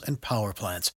 schools, and power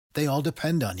plants, they all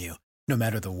depend on you. No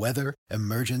matter the weather,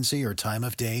 emergency, or time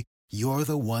of day, you're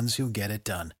the ones who get it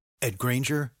done. At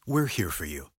Grainger, we're here for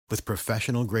you with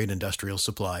professional-grade industrial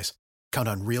supplies. Count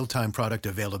on real-time product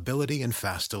availability and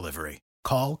fast delivery.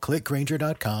 Call, click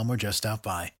Grainger.com, or just stop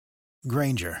by.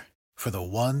 Grainger, for the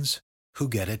ones who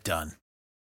get it done.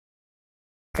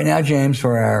 And now, James,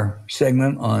 for our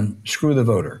segment on Screw the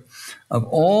Voter. Of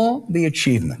all the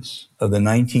achievements of the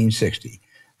 1960s,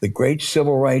 the great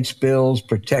civil rights bills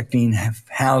protecting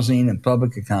housing and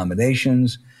public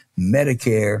accommodations,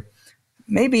 Medicare,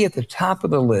 maybe at the top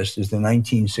of the list is the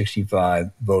 1965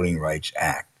 Voting Rights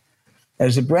Act.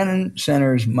 As the Brennan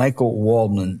Center's Michael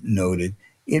Waldman noted,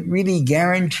 it really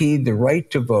guaranteed the right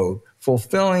to vote,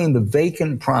 fulfilling the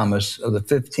vacant promise of the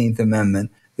 15th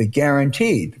Amendment that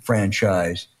guaranteed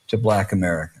franchise to Black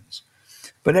Americans.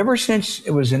 But ever since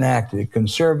it was enacted,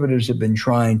 conservatives have been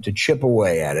trying to chip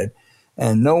away at it,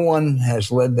 and no one has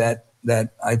led that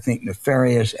I think,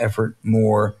 nefarious effort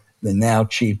more than now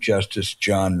Chief Justice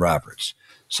John Roberts.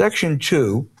 Section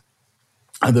 2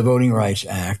 of the Voting Rights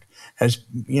Act has,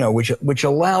 which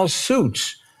allows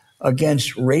suits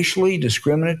against racially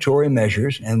discriminatory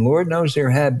measures, and Lord knows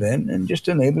there have been, and just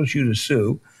enables you to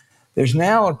sue. There's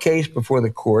now a case before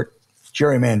the court,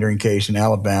 gerrymandering case in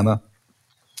Alabama,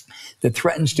 that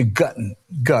threatens to gut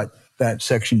that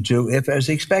Section 2 if, as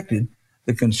expected,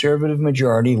 the conservative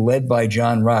majority led by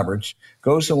John Roberts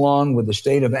goes along with the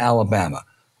state of Alabama,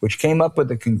 which came up with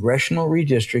the congressional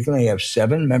redistricting. They have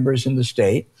 7 members in the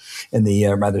state, in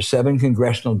the 7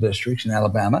 congressional districts in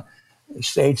Alabama. The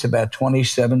state's about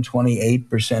 27,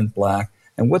 28% black.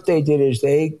 And what they did is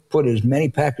they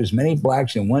packed as many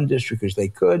blacks in one district as they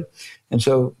could. And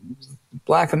so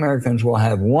black Americans will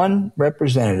have 1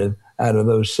 representative out of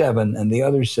those 7, and the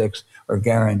other 6 are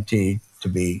guaranteed to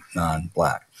be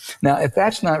non-black. Now, if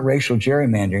that's not racial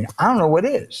gerrymandering, I don't know what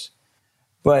is.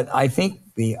 But I think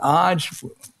the odds,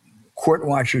 court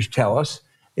watchers tell us,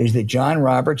 is that John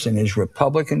Roberts and his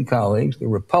Republican colleagues, the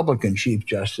Republican Chief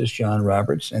Justice John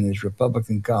Roberts and his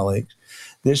Republican colleagues,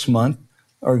 this month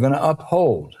are going to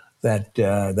uphold that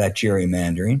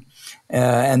gerrymandering,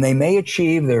 and they may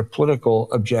achieve their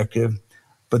political objective,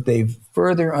 but they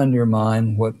further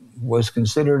undermine what was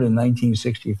considered in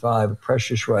 1965 a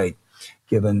precious right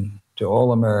given to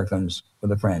all Americans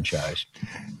with a franchise.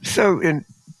 So in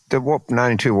the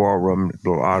 92 War Room, a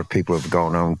lot of people have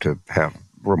gone on to have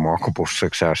remarkable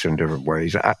success in different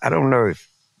ways. I don't know if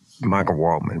Michael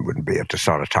Waldman wouldn't be at the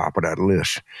sort of top of that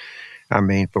list. I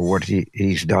mean, for what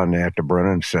he's done at the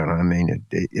Brennan Center, I mean,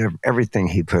 everything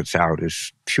he puts out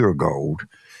is pure gold.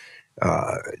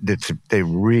 They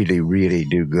really, really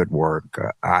do good work.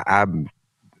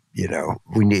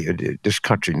 This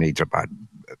country needs about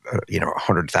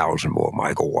 100,000 more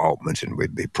Michael Waldmans, and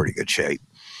we'd be in pretty good shape.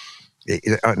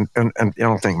 And I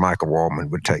don't think Michael Waldman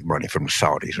would take money from the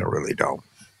Saudis. I really don't.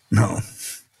 No,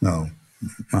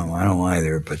 I don't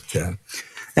either. But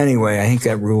anyway, I think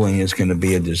that ruling is going to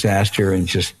be a disaster and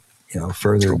just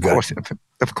further.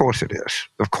 Of course it is.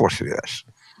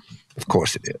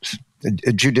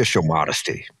 A judicial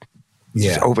modesty.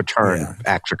 Just overturn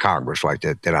acts of Congress like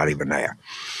that. They're not even there.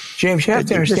 James, you have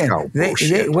to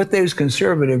understand, what those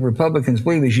conservative Republicans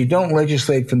believe is you don't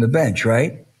legislate from the bench,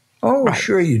 right? Oh, right.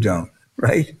 Sure you don't,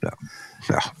 right? No.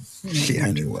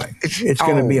 Anyway, it's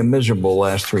going to be a miserable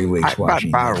last 3 weeks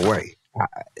watching. By the way,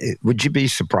 would you be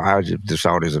surprised if the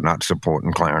Saudis are not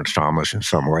supporting Clarence Thomas in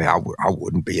some way? I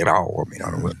wouldn't be at all. I mean,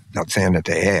 I'm not saying that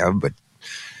they have, but,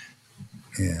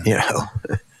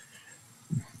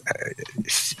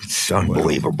 it's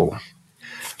unbelievable.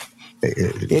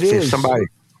 It is. If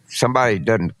somebody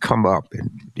doesn't come up and,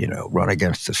 run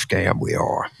against the scam we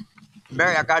are.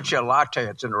 Mary, I got you a latte.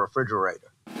 It's in the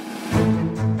refrigerator.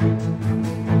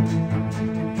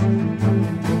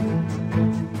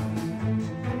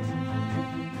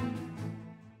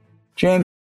 James.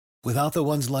 Without the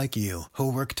ones like you,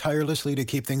 who work tirelessly to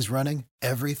keep things running,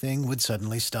 everything would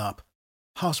suddenly stop.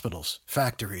 Hospitals,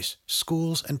 factories,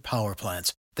 schools, and power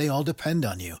plants, they all depend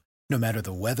on you. No matter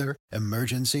the weather,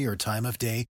 emergency, or time of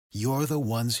day, you're the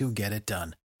ones who get it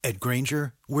done. At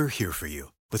Grainger, we're here for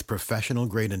you with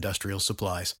professional-grade industrial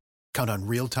supplies. Count on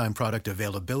real-time product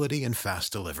availability and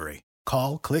fast delivery.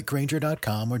 Call,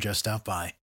 clickgrainger.com, or just stop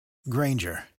by.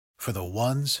 Grainger, for the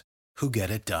ones who get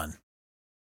it done.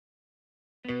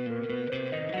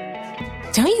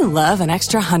 Don't you love an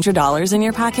extra $100 in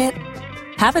your pocket?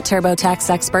 Have a TurboTax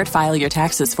expert file your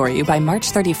taxes for you by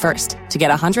March 31st to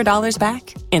get $100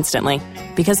 back instantly.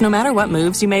 Because no matter what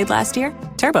moves you made last year,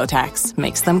 TurboTax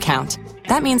makes them count.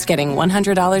 That means getting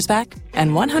 $100 back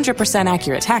and 100%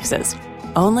 accurate taxes,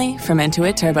 only from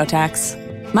Intuit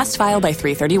TurboTax. Must file by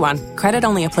 3/31. Credit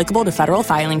only applicable to federal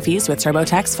filing fees with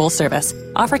TurboTax full service.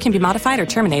 Offer can be modified or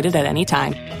terminated at any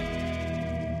time.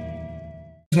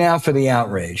 Now for the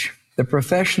outrage. The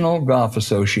Professional Golf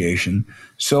Association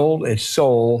sold its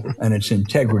soul and its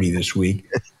integrity this week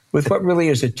with what really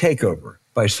is a takeover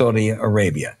by Saudi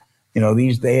Arabia.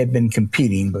 They had been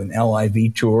competing with an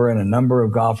LIV tour, and a number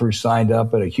of golfers signed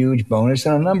up at a huge bonus,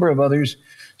 and a number of others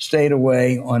stayed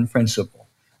away on principle.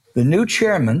 The new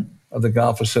chairman of the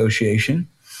Golf Association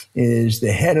is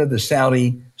the head of the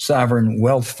Saudi Sovereign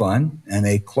Wealth Fund and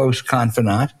a close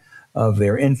confidant of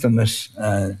their infamous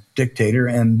dictator,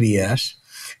 MBS.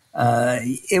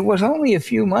 It was only a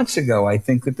few months ago, I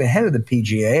think, that the head of the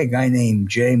PGA, a guy named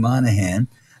Jay Monahan,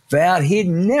 vowed he'd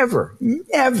never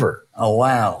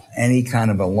allow any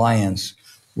kind of alliance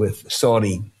with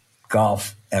Saudi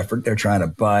golf effort. They're trying to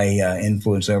buy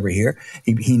influence over here.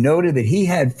 He noted that he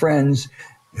had friends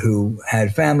who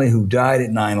had family who died at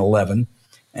 9/11,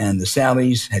 and the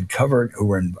Saudis had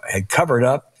covered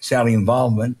up Saudi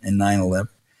involvement in 9/11.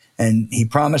 And he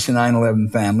promised the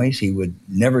 9/11 families he would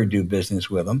never do business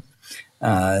with them.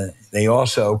 They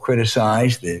also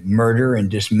criticized the murder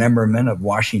and dismemberment of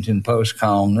Washington Post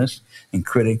columnist and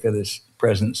critic of this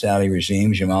present Saudi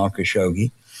regime, Jamal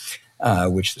Khashoggi,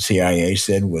 which the CIA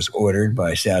said was ordered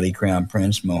by Saudi Crown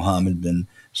Prince Mohammed bin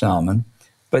Salman.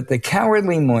 But the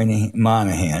cowardly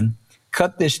Moynihan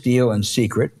cut this deal in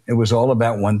secret. It was all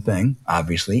about one thing,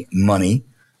 obviously, money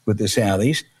with the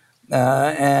Saudis,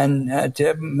 and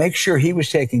to make sure he was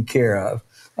taken care of,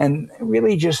 and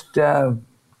really just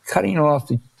cutting off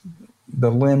the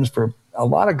limbs for a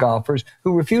lot of golfers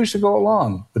who refused to go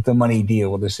along with the money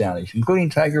deal with the Saudis, including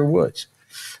Tiger Woods.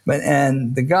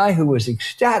 And the guy who was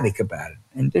ecstatic about it,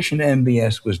 in addition to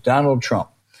MBS, was Donald Trump,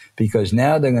 because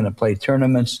now they're going to play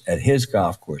tournaments at his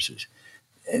golf courses.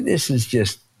 And this is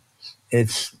just,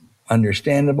 it's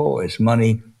understandable, it's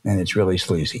money, and it's really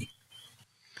sleazy.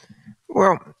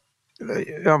 Well,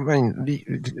 I mean,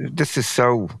 this is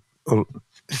so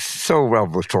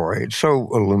revelatory. It's so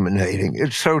illuminating.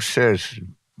 It so says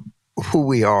who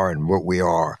we are and what we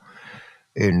are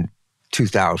in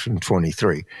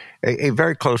 2023. A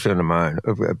very close friend of mine,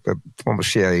 a former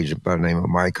CIA agent by the name of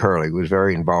Mike Hurley, was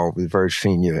very involved, was very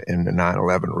senior in the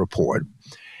 9/11 report.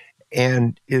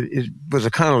 And it was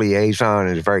a kind of liaison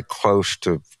and is very close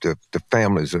to the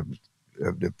families of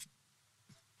the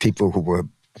people who were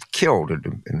killed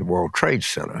in the World Trade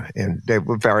Center. And they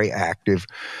were very active.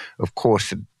 Of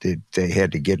course, they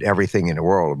had to get everything in the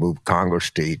world to move Congress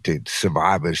to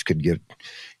survivors could get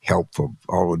help for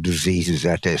all the diseases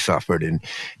that they suffered. And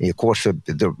of course,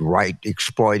 the right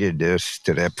exploited this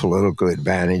to their political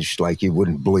advantage like you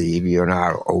wouldn't believe. You're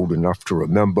not old enough to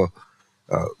remember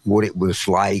what it was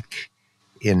like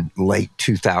in late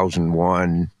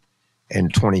 2001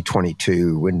 and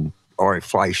 2022 when Ari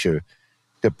Fleischer,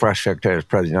 the press secretary of the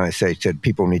President of the United States, said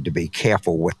people need to be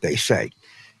careful what they say.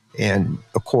 And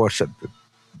of course,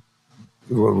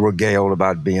 we're regaled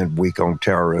about being weak on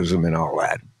terrorism and all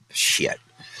that shit.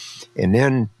 And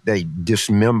then they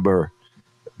dismember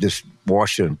this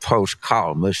Washington Post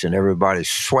columnist, and everybody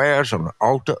swears on the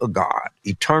altar of God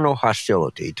eternal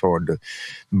hostility toward the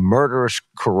murderous,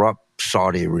 corrupt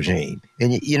Saudi regime.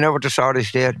 And you know what the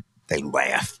Saudis did? They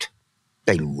laughed.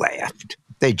 They laughed.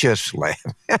 They just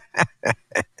laughed.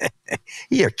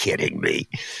 You're kidding me.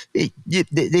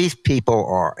 These people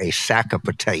are a sack of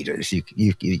potatoes.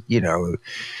 You know,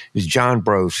 as John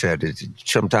Bro said,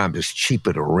 sometimes it's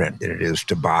cheaper to rent than it is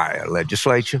to buy a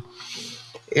legislature.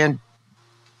 And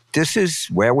this is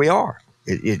where we are.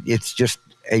 It's just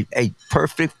a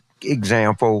perfect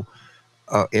example,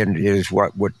 and it is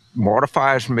what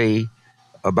mortifies me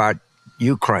about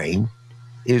Ukraine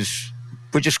is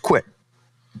we just quit.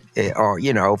 Or,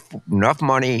 you know, enough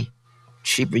money,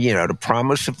 cheaper, you know, the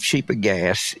promise of cheaper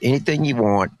gas, anything you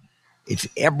want.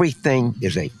 Everything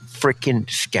is a freaking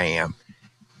scam.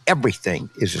 Everything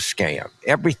is a scam.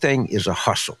 Everything is a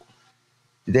hustle.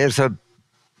 I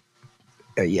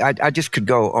just could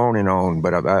go on and on,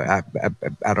 but I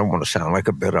don't want to sound like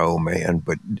a bitter old man,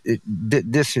 but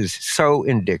this is so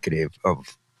indicative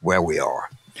of where we are.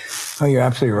 Oh, you're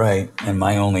absolutely right. And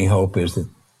my only hope is that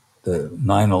the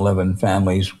 9/11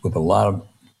 families, with a lot of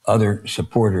other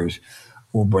supporters,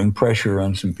 will bring pressure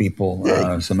on some people,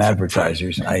 some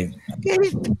advertisers. They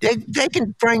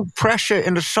can bring pressure,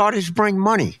 and the Saudis bring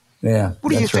money. Yeah,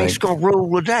 what do you think is going to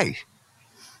rule the day?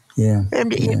 Yeah,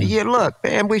 and yeah, look,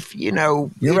 man,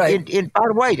 you're right. And by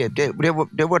the way,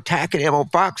 they were attacking them on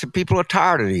Fox, and people are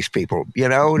tired of these people. You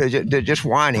know, they're just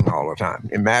whining all the time.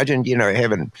 Imagine, you know,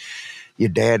 having your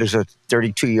dad is a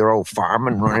 32-year-old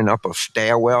fireman running up a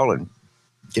stairwell and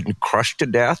getting crushed to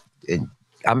death. And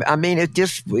I mean,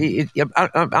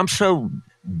 I'm so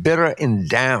bitter and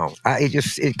down.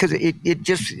 This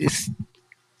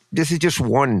is just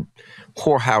one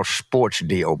whorehouse sports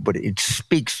deal, but it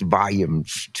speaks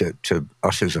volumes to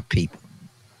us as a people.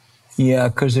 Yeah,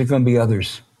 because there are going to be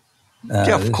others.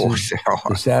 Yeah, of course there are.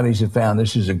 The Saudis have found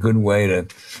this is a good way to,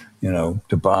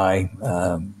 to buy,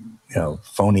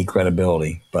 phony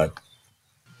credibility. But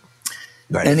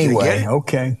anyway,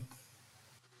 okay.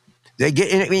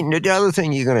 I mean, the other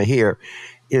thing you're going to hear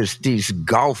is these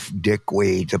golf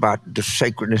dickweeds about the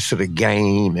sacredness of the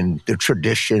game and the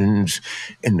traditions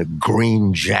and the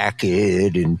green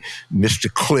jacket and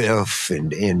Mr. Cliff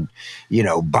and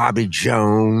Bobby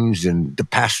Jones and the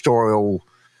pastoral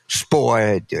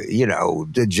sport,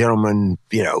 the gentleman,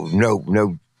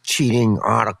 no cheating,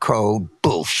 honor code,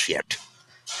 bullshit.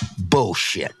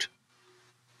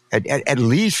 At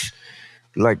least,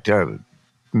 like the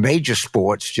major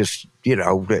sports, just,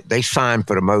 they sign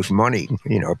for the most money.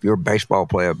 If you're a baseball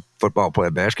player, football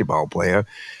player, basketball player,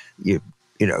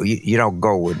 you don't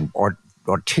go and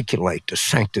articulate the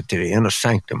sanctity, the inner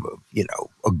sanctum of,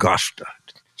 Augusta.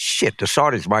 Shit, the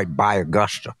Saudis might buy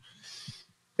Augusta.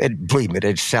 Believe me,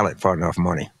 they'd sell it for enough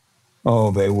money.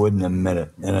 Oh, they would in a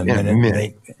minute.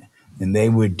 And they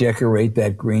would decorate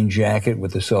that green jacket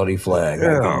with the Saudi flag.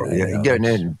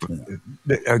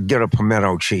 Get a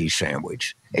pimento cheese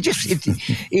sandwich.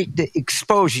 It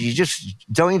exposes. You just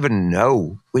don't even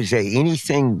know. Is there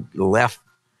anything left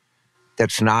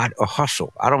that's not a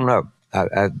hustle? I don't know.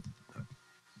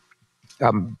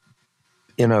 I'm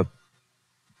in a,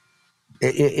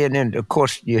 and then of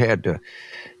course you had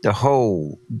the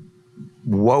whole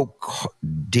woke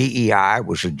DEI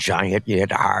was a giant. You had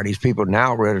to hire these people.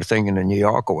 Now we're thinking in New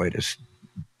York, this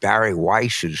Barry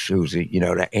Weiss who's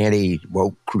the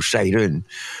anti-woke crusader, and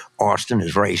Austin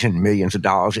is raising millions of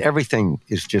dollars. Everything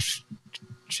is just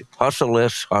hustle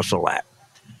this, hustle that.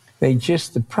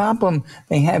 The problem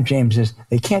they have, James, is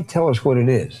they can't tell us what it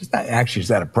is. It's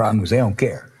not a problem because they don't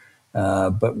care.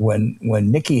 But when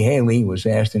Nikki Haley was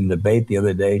asked in debate the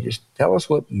other day, just tell us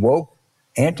what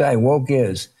anti-woke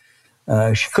is,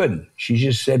 she couldn't. She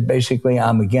just said, basically,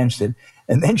 I'm against it.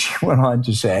 And then she went on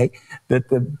to say that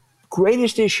the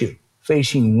greatest issue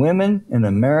facing women in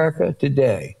America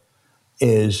today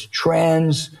is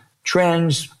trends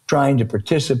trying to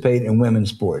participate in women's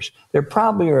sports. There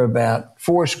probably are about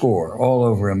 80 all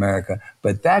over America,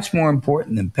 but that's more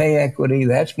important than pay equity.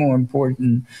 That's more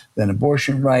important than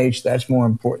abortion rights. That's more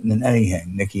important than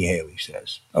anything, Nikki Haley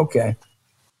says. Okay.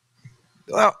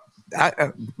 Well,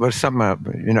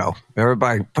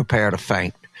 everybody prepare to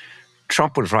faint.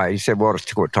 Trump was right. He said, well, let's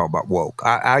talk about woke.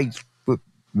 I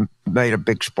made a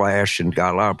big splash and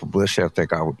got a lot of publicity. I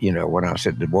think when I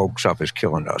said the woke stuff is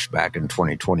killing us back in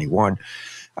 2021,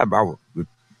 I was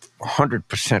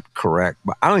 100% correct,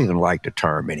 but I don't even like the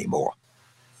term anymore.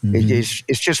 Mm-hmm.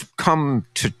 It's just come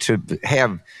to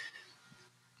have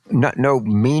no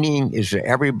meaning. Is that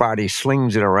everybody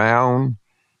slings it around.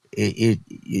 The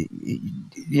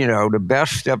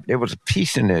best stuff. There was a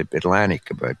piece in the Atlantic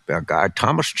about a guy,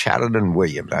 Thomas Chatterton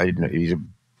Williams. He's a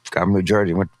guy from New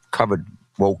Jersey, covered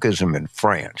wokeism in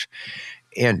France.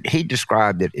 And he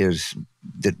described it as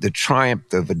the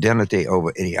triumph of identity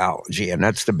over ideology. And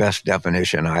that's the best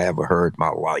definition I ever heard in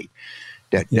my life.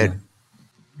 That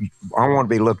I want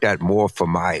to be looked at more for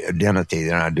my identity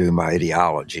than I do my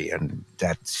ideology. And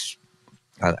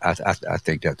I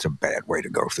think that's a bad way to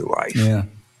go through life. Yeah,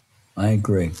 I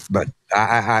agree. But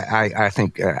I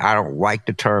think I don't like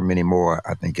the term anymore.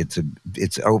 I think it's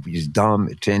dumb.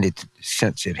 It's in its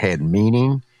sense it had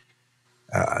meaning.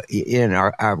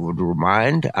 I would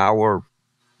remind our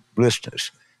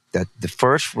listeners that the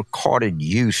first recorded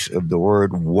use of the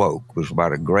word woke was by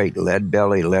the great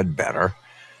Leadbelly Ledbetter,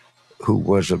 who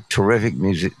was a terrific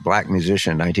black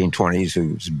musician in the 1920s,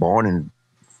 who was born in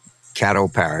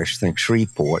Caddo Parish, I think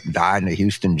Shreveport, died in a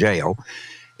Houston jail,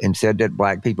 and said that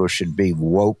black people should be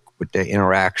woke with their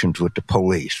interactions with the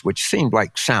police, which seemed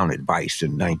like sound advice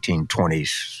in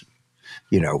 1920s,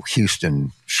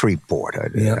 Houston, Shreveport.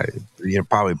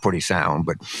 Probably pretty sound,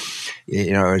 but,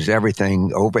 as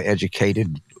everything,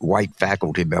 overeducated white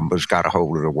faculty members got a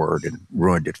hold of the word and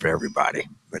ruined it for everybody.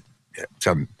 But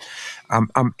so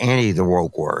I'm anti the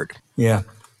woke word. Yeah,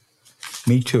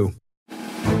 me too.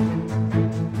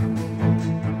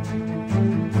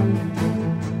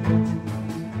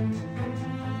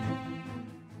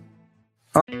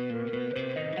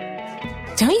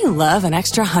 Don't you love an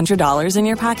extra $100 in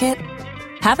your pocket?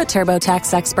 Have a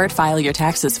TurboTax expert file your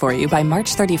taxes for you by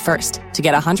March 31st to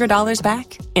get $100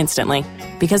 back instantly.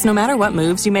 Because no matter what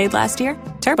moves you made last year,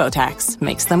 TurboTax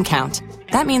makes them count.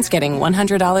 That means getting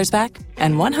 $100 back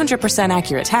and 100%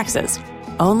 accurate taxes,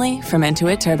 only from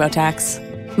Intuit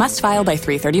TurboTax. Must file by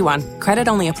 3/31. Credit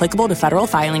only applicable to federal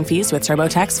filing fees with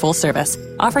TurboTax full service.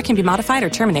 Offer can be modified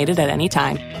or terminated at any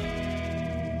time.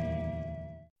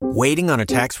 Waiting on a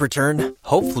tax return?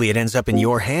 Hopefully it ends up in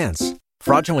your hands.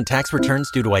 Fraudulent tax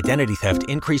returns due to identity theft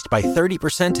increased by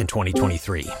 30% in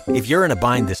 2023. If you're in a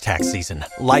bind this tax season,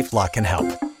 LifeLock can help.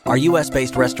 Our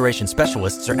U.S.-based restoration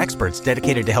specialists are experts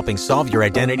dedicated to helping solve your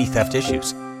identity theft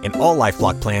issues. And all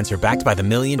LifeLock plans are backed by the $1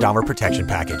 Million Protection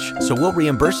Package. So we'll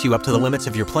reimburse you up to the limits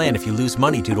of your plan if you lose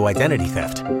money due to identity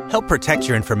theft. Help protect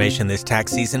your information this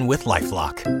tax season with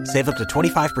LifeLock. Save up to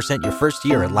 25% your first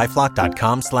year at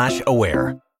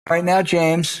LifeLock.com/aware. All right, now,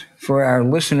 James, for our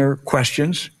listener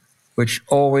questions, which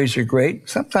always are great.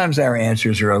 Sometimes our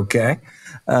answers are okay.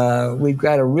 We've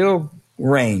got a real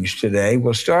range today.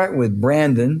 We'll start with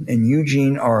Brandon in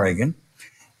Eugene, Oregon.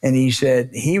 And he said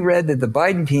he read that the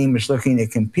Biden team is looking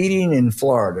at competing in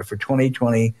Florida for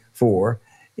 2024,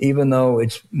 even though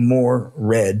it's more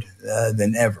red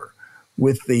than ever.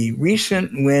 With the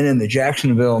recent win in the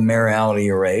Jacksonville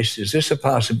mayoralty race, is this a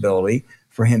possibility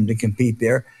for him to compete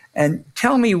there? And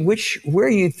tell me where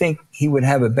you think he would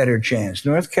have a better chance,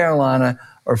 North Carolina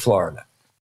or Florida?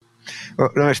 Well,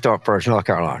 let me start first. North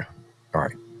Carolina. All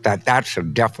right, that's a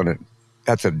definite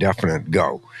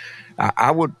go.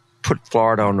 I would put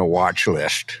Florida on the watch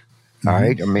list. All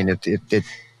right, I mean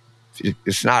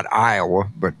it's not Iowa,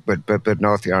 but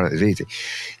North Carolina is easy.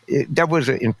 That was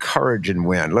an encouraging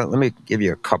win. Let me give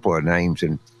you a couple of names.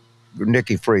 And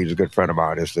Nikki Freed is a good friend of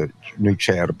mine, is the new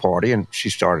chair of the party, and she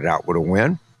started out with a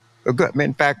win,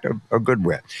 in fact, a good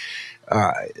win.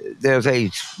 There's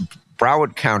a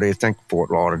Broward County, I think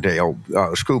Fort Lauderdale,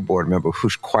 school board member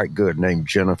who's quite good, named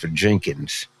Jennifer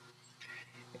Jenkins,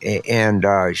 and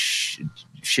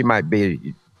she might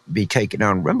be taken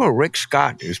on. Remember, Rick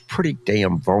Scott is pretty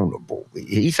damn vulnerable.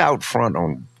 He's out front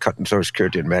on cutting Social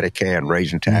Security and Medicare and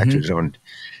raising taxes on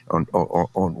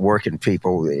working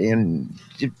people. And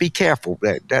be careful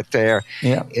that there.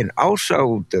 Yeah. And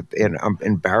also, and I'm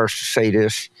embarrassed to say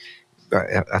this,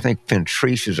 I think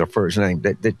Fentrice is her first name.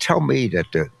 They tell me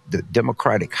that the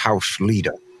Democratic House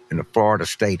leader in the Florida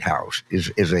State House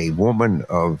is a woman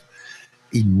of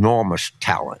enormous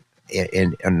talent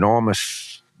and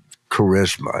enormous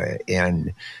charisma,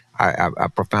 and I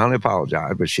profoundly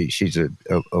apologize, but she's a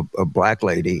black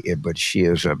lady, but she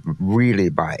is really,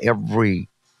 by everything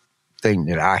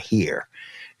that I hear,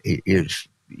 is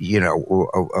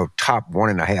a top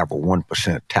 1.5 or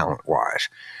 1% talent wise,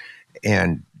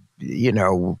 and I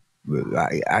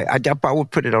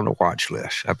would put it on the watch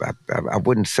list. I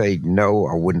wouldn't say no,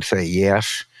 I wouldn't say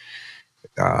yes,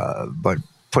 but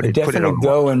put it on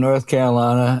go in North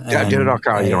Carolina. Yeah, did it North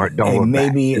Carolina. Don't look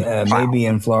back. Maybe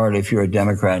in Florida if you're a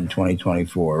Democrat in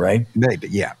 2024, right? Maybe,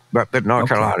 yeah. But North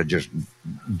Carolina just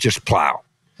plow.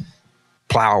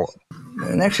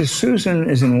 Next is Susan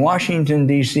is in Washington,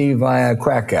 D.C. via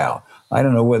Krakow. I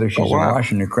don't know whether she's in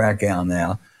Washington or Krakow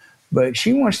now, but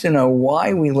she wants to know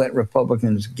why we let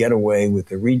Republicans get away with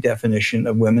the redefinition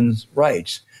of women's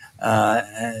rights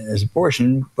as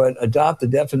abortion, but adopt the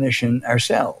definition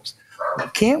ourselves.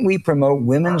 Can't we promote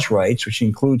women's rights, which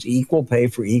includes equal pay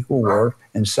for equal work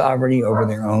and sovereignty over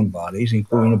their own bodies,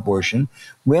 including abortion?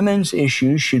 Women's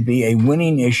issues should be a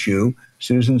winning issue,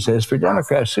 Susan says, for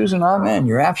Democrats. Susan, amen.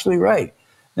 You're absolutely right.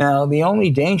 Now, the only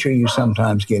danger you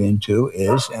sometimes get into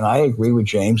is, and I agree with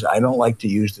James, I don't like to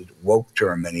use the woke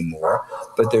term anymore,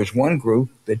 but there's one group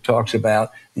that talks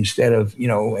about, instead of,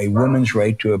 a woman's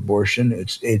right to abortion,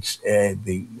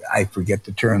 I forget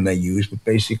the term they use, but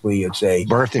basically it's a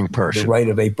birthing person, the right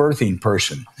of a birthing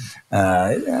person.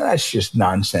 That's just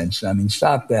nonsense. I mean,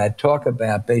 stop that. Talk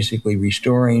about basically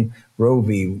restoring Roe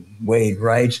v. Wade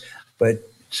rights. But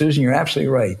Susan, you're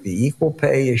absolutely right. The equal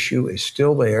pay issue is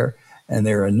still there. And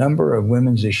there are a number of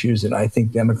women's issues that I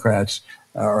think Democrats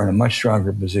are in a much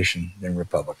stronger position than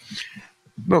Republicans.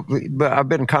 But I've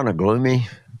been kind of gloomy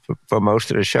for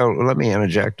most of the show. Let me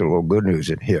interject a little good news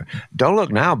in here. Don't look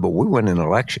now, but we're winning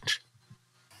elections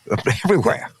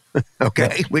everywhere.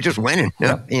 Okay, we're just winning.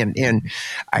 Yep. And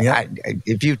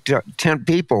if you 10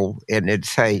 people and it'd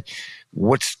say,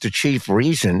 what's the chief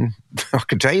reason? I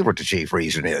can tell you what the chief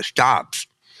reason is. Jobs.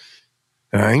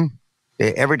 All right?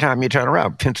 Every time you turn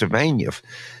around, Pennsylvania,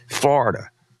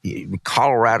 Florida,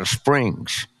 Colorado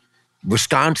Springs,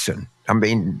 Wisconsin.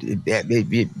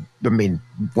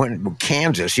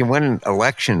 Kansas, you win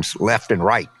elections left and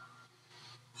right.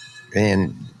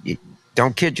 And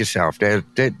don't kid yourself.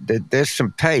 There's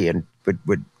some pay, and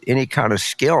with any kind of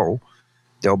skill,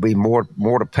 there'll be more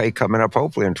to pay coming up,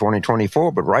 hopefully in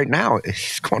 2024. But right now,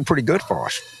 it's going pretty good for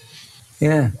us.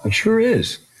 Yeah, it sure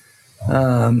is.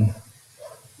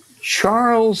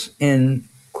 Charles in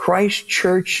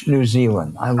Christchurch, New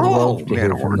Zealand. I love to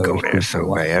hear from those people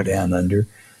so bad. Down under.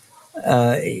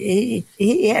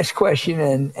 He asked a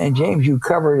question, and James, you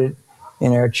covered it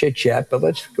in our chit-chat, but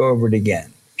let's go over it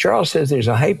again. Charles says there's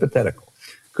a hypothetical.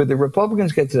 Could the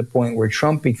Republicans get to the point where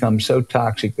Trump becomes so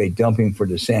toxic they dump him for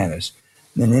DeSantis,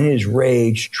 and in his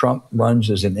rage, Trump runs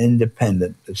as an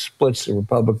independent that splits the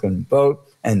Republican vote,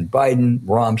 and Biden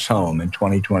romps home in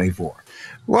 2024?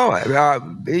 Well,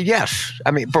 yes.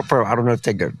 I mean, I don't know if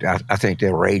I think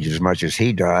they rage as much as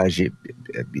he does.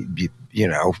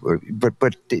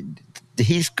 But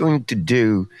he's going to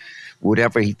do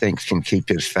whatever he thinks can keep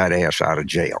his fat ass out of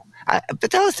jail.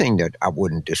 But the other thing that I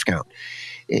wouldn't discount,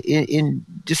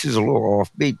 this is a little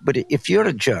offbeat, but if you're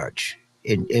a judge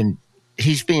and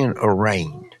he's being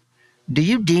arraigned, do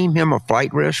you deem him a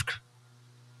flight risk?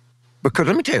 Because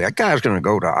let me tell you, that guy's going to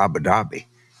go to Abu Dhabi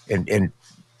and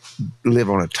live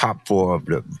on the top floor of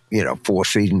the, Four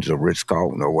Seasons of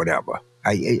Ritz-Carlton or whatever.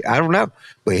 I don't know,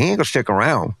 but he ain't gonna stick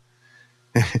around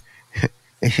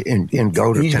and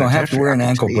go to. He's going to have to wear an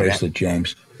ankle bracelet, that.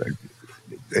 James.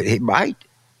 He might.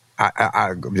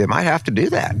 They might have to do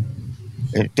that.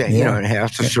 And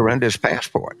have to surrender his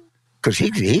passport because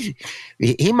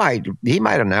he might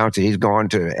announce that he's going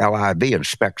to LIV and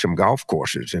inspect some golf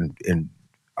courses in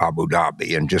Abu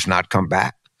Dhabi and just not come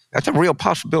back. That's a real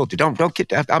possibility. Don't get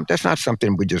that. That's not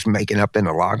something we're just making up in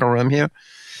the locker room here.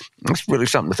 It's really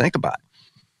something to think about.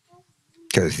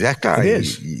 Because that guy, it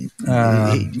is. He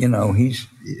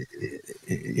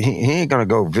ain't going to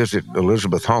go visit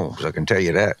Elizabeth Holmes. I can tell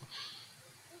you that.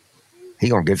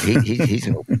 He's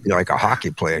like a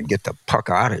hockey player and get the puck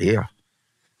out of here.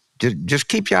 Just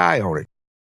keep your eye on it.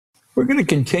 We're going to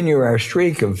continue our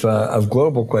streak of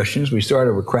global questions. We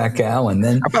started with Krakow, and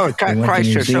then how about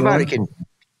Christchurch? Somebody can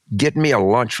get me a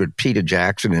lunch with Peter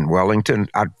Jackson in Wellington.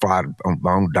 I'd fly on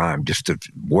my own dime just to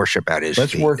worship at his feet.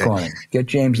 Let's work on it. Get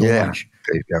James a lunch.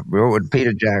 With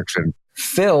Peter Jackson.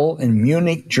 Phil in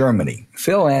Munich, Germany.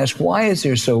 Phil asked, why is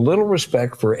there so little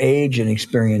respect for age and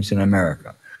experience in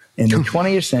America? In the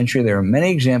 20th century, there are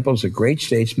many examples of great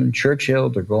statesmen, Churchill,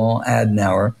 de Gaulle,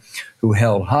 Adenauer, who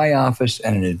held high office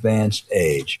at an advanced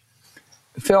age.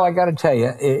 Phil, I got to tell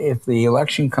you, if the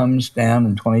election comes down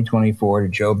in 2024 to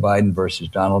Joe Biden versus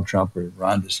Donald Trump or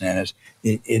Ron DeSantis,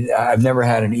 I've never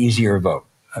had an easier vote.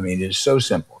 I mean, it's so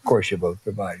simple. Of course, you vote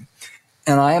for Biden.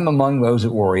 And I am among those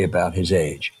that worry about his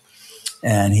age.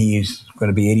 And he's going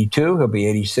to be 82. He'll be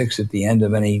 86 at the end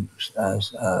of any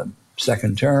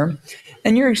second term.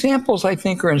 And your examples, I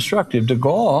think, are instructive. De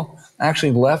Gaulle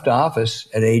actually left office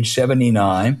at age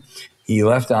 79. He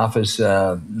left office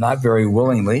not very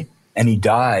willingly, and he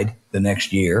died the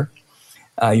next year.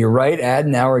 You're right,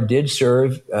 Adenauer did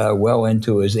serve well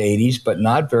into his 80s, but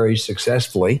not very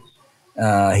successfully.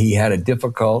 He had a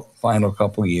difficult final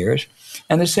couple years.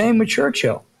 And the same with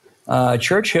Churchill.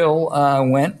 Churchill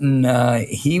went and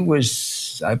he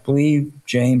was, I believe,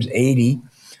 James, 80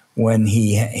 when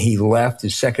he left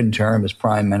his second term as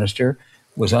prime minister,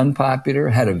 was unpopular,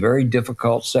 had a very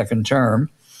difficult second term.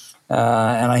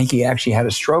 And I think he actually had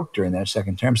a stroke during that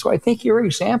second term. So I think your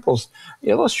examples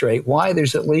illustrate why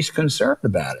there's at least concern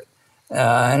about it.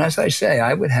 And as I say,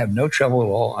 I would have no trouble at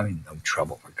all. I mean, no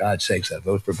trouble, for God's sakes. I'd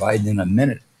vote for Biden in a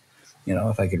minute.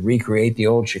 If I could recreate the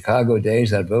old Chicago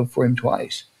days, I'd vote for him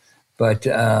twice. But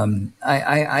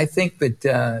I think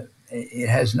that it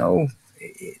has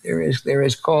there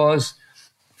is cause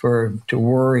to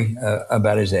worry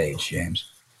about his age, James.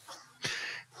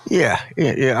 Yeah.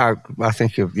 I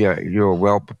think you're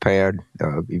well prepared.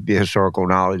 The historical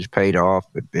knowledge paid off.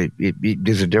 But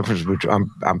there's a difference between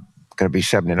I'm going to be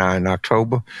 79 in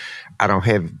October. I don't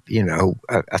have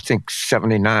I think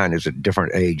 79 is a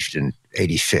different age than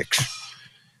 86.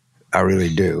 I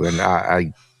really do,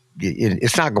 and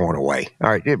it's not going away. All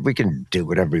right, we can do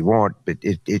whatever we want, but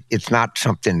it's not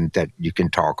something that you can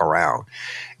talk around.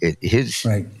 Right.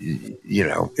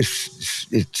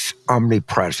 It's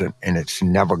omnipresent and it's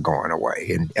never going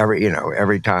away. And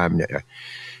every time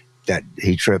that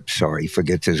he trips or he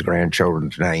forgets his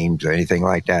grandchildren's names or anything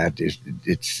like that,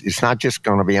 it's not just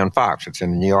going to be on Fox. It's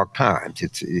in the New York Times.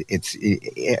 It's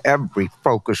every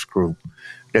focus group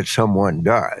that someone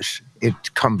does.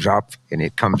 It comes up, and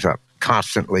it comes up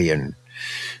constantly and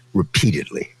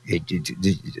repeatedly.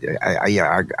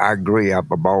 I agree.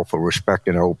 I'm all for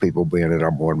respecting old people, being that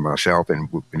I'm one myself. And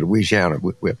in Louisiana,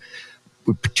 we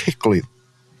particularly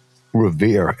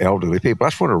revere elderly people.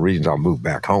 That's one of the reasons I moved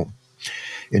back home.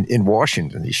 In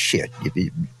Washington, is shit.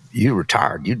 You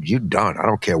retired. You done. I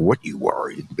don't care what you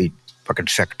were. You can be fucking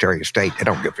Secretary of State. They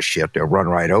don't give a shit. They'll run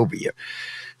right over you.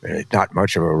 And it's not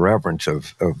much of a reverence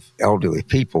of elderly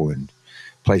people in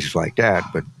places like that.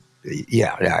 But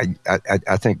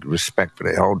I think respect for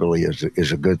the elderly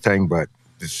is a good thing. But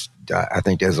I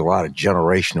think there's a lot of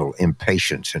generational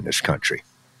impatience in this country.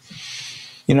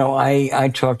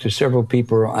 I talked to several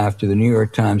people after the New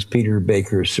York Times Peter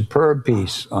Baker's superb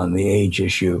piece on the age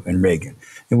issue and Reagan,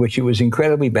 in which it was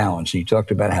incredibly balanced. He talked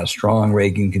about how strong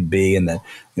Reagan could be and that,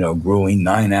 grueling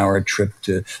 9-hour trip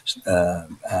to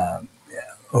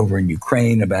over in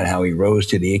Ukraine, about how he rose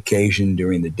to the occasion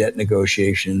during the debt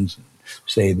negotiations,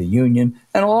 State of the Union,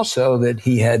 and also that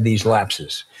he had these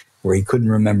lapses where he couldn't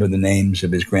remember the names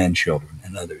of his grandchildren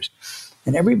and others.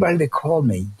 And everybody that called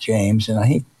me, James, and I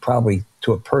think probably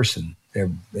to a person, they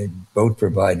vote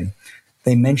for Biden,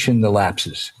 they mentioned the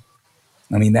lapses.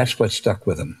 I mean, that's what stuck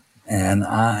with them. And,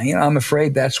 I'm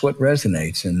afraid that's what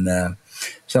resonates. And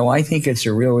so I think it's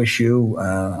a real issue.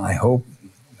 I hope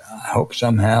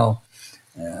somehow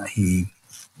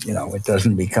it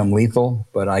doesn't become lethal,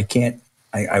 but I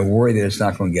worry that it's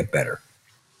not going to get better.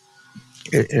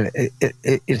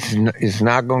 It's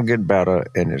not going to get better,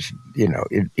 and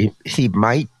he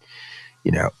might,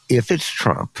 if it's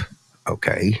Trump,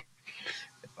 okay,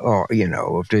 or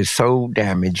if they're so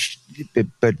damaged,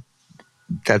 but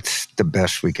that's the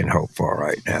best we can hope for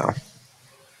right now.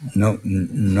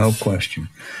 No question.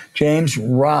 James,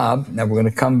 Rob, now we're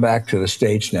going to come back to the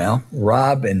States now.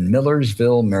 Rob in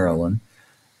Millersville, Maryland,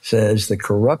 says the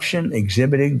corruption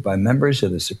exhibited by members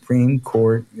of the Supreme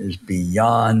Court is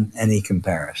beyond any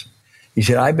comparison. He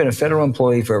said, I've been a federal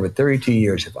employee for over 32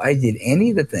 years. If I did any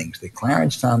of the things that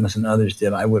Clarence Thomas and others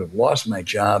did, I would have lost my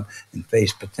job and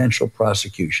faced potential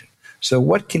prosecution. So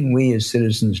what can we as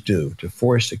citizens do to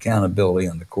force accountability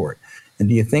on the court? And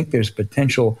do you think there's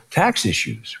potential tax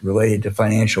issues related to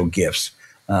financial gifts,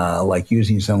 like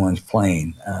using someone's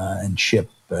plane and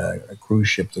ship, a cruise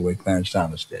ship the way Clarence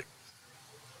Thomas did?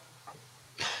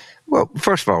 Well,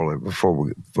 first of all,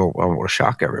 before I want to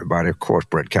shock everybody, of course,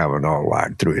 Brett Kavanaugh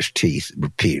lied through his teeth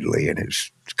repeatedly in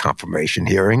his confirmation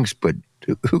hearings, but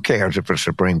who cares if a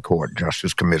Supreme Court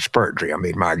justice commits perjury? I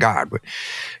mean, my God, but,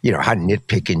 how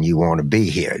nitpicking you want to be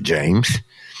here, James.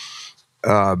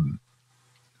 I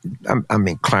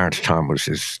mean, Clarence Thomas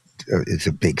is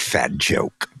a big fat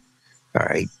joke, all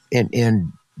right?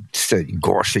 And so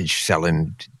Gorsuch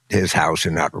selling his house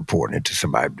and not reporting it to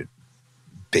somebody,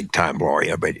 big-time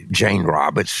lawyer, but Jane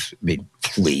Roberts, I mean,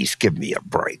 please give me a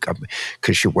break.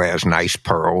 Because she wears nice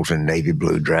pearls and navy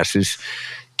blue dresses,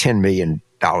 $10 million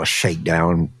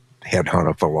shakedown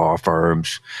headhunter for law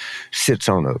firms, sits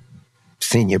on a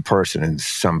senior person in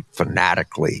some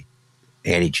fanatically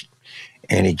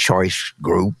anti-choice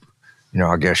group.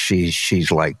 I guess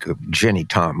she's like Jenny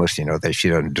Thomas, that she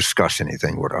doesn't discuss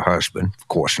anything with her husband. Of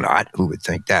course not. Who would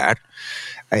think that?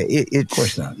 Of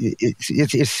course not.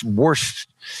 It's worse.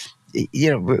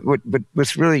 But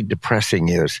what's really depressing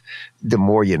is the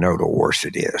more you know, the worse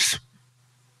it is.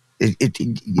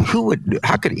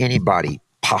 How could anybody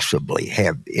possibly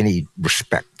have any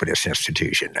respect for this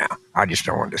institution now? I just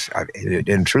don't understand.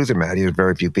 In truth of the matter is,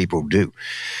 very few people do.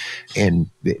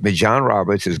 But John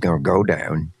Roberts is going to go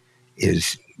down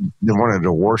is one of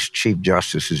the worst chief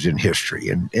justices in history.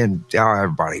 And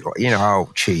everybody,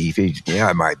 chief,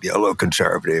 I might be a little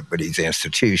conservative, but he's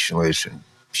institutionalist and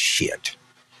shit.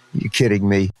 You kidding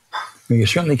me? Well, you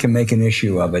certainly can make an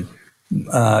issue of it.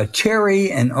 Terry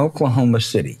in Oklahoma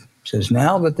City says,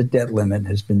 now that the debt limit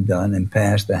has been done and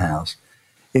passed the House,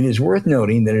 it is worth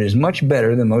noting that it is much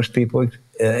better than most people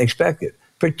expected.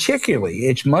 Particularly,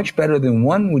 it's much better than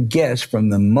one would guess from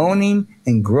the moaning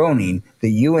and groaning that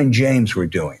you and James were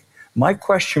doing. My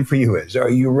question for you is,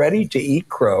 are you ready to eat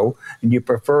crow, and you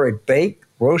prefer it baked,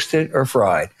 roasted, or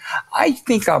fried? I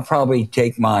think I'll probably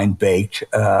take mine baked,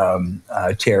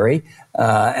 Terry,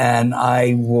 and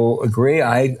I will agree.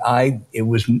 It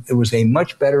was a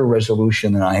much better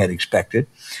resolution than I had expected.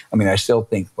 I mean, I still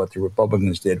think what the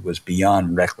Republicans did was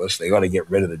beyond reckless. They ought to get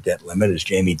rid of the debt limit, as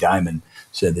Jamie Dimon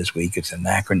said this week. It's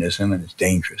anachronism and it's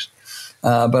dangerous.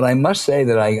 But I must say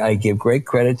that I give great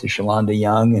credit to Shalonda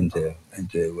Young and to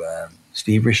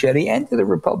Steve Ricchetti and to the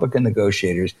Republican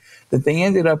negotiators that they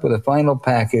ended up with a final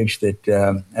package that,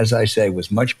 as I say,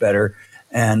 was much better.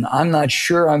 And I'm not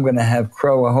sure I'm going to have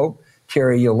crow. I hope,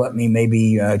 Terry, you'll let me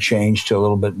maybe change to a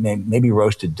little bit, maybe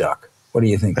roasted duck. What do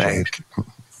you think, James?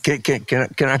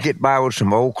 Can I get by with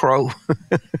some old crow?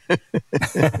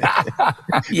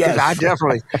 Yes, I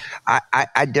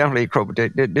definitely crow.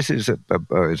 But this is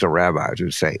as a rabbi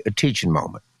would say, a teaching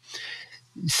moment.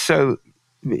 So,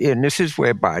 and this is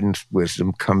where Biden's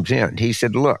wisdom comes in. He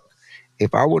said, "Look,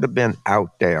 if I would have been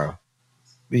out there,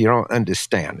 you don't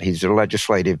understand. He's a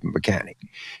legislative mechanic,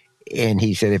 and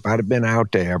he said if I'd have been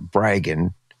out there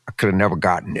bragging, I could have never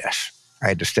gotten this. I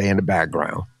had to stay in the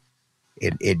background."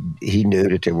 He knew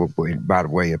that they were, by the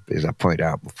way, as I pointed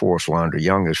out before, Shalonda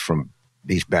Young is from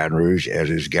East Baton Rouge, as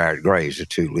is Garrett Graves, the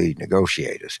two lead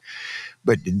negotiators.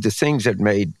 But the things that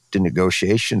made the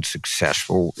negotiation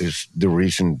successful is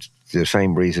the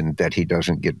same reason that he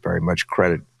doesn't get very much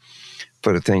credit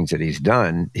for the things that he's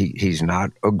done. He's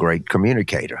not a great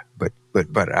communicator, but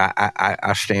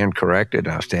I stand corrected.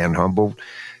 I stand humbled.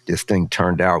 This thing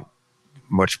turned out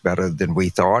much better than we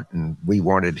thought, and we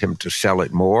wanted him to sell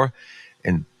it more.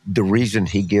 And the reason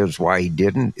he gives why he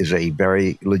didn't is a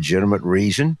very legitimate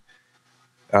reason.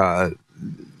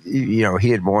 He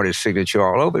had wanted his signature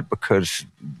all over it because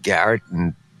Garrett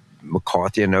and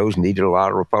McCarthy and those needed a lot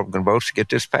of Republican votes to get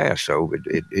this passed. So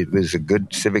it was a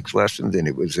good civics lesson, and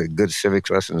it was a good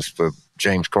civics lessons for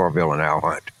James Carville and Al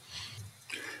Hunt.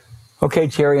 Okay,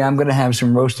 Terry, I'm going to have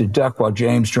some roasted duck while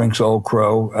James drinks Old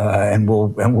Crow, and we'll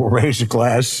raise a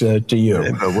glass to you.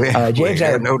 James, I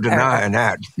have no denying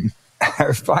that.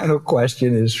 Our final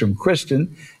question is from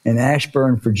Kristen in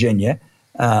Ashburn, Virginia.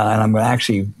 And I'm going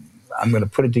to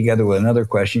put it together with another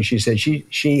question. She said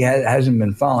she hasn't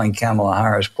been following Kamala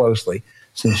Harris closely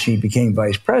since she became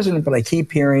vice president, but I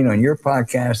keep hearing on your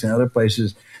podcast and other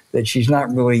places that she's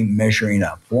not really measuring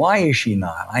up. Why is she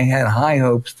not? I had high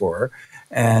hopes for her.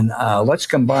 And let's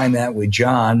combine that with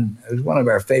John, who's one of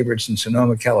our favorites in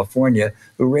Sonoma, California,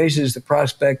 who raises the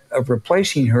prospect of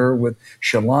replacing her with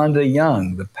Shalonda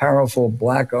Young, the powerful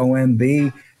black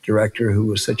OMB director who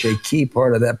was such a key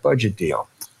part of that budget deal.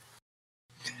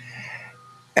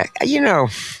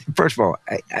 First of all,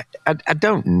 I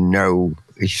don't know.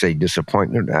 You say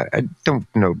disappointment. I don't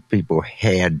know. People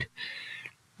had.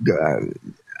 I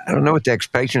don't know what the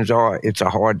expectations are. It's a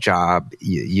hard job.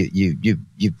 I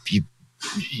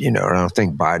don't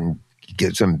think Biden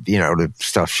gives them. The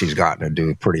stuff she's gotten to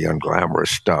do, pretty unglamorous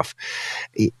stuff.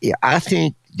 I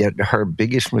think that her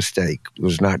biggest mistake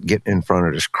was not getting in front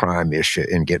of this crime issue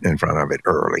and getting in front of it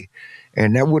early.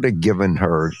 And that would have given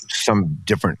her some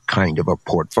different kind of a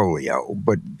portfolio.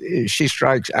 But she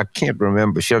strikes, I can't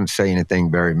remember, she doesn't say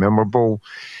anything very memorable.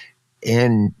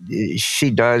 And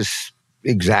she does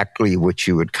exactly what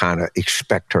you would kind of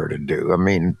expect her to do. I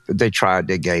mean, they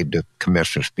gave the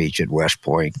commissioner speech at West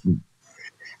Point.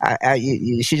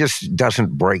 She just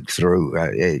doesn't break through.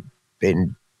 And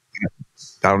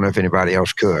I don't know if anybody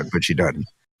else could, but she doesn't.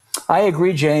 I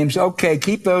agree, James. Okay,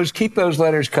 keep those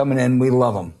letters coming in. We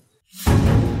love them.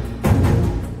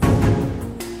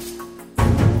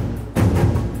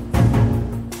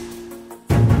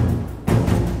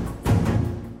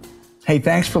 Hey,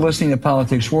 thanks for listening to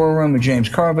Politics War Room with James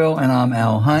Carville, and I'm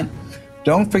Al Hunt.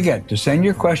 Don't forget to send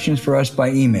your questions for us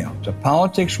by email to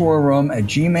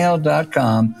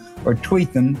politicswarroom@gmail.com or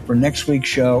tweet them for next week's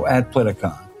show at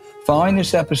Politicon. Following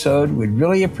this episode, we'd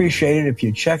really appreciate it if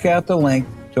you check out the link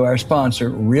to our sponsor,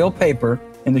 Real Paper,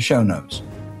 in the show notes.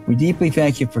 We deeply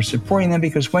thank you for supporting them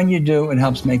because when you do, it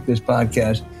helps make this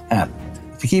podcast happen.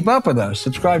 To keep up with us,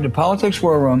 subscribe to Politics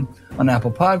War Room on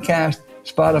Apple Podcasts,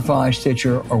 Spotify,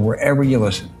 Stitcher, or wherever you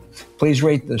listen. Please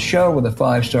rate the show with a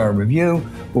 5-star review.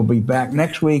 We'll be back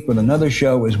next week with another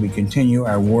show as we continue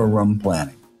our War Room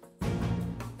planning.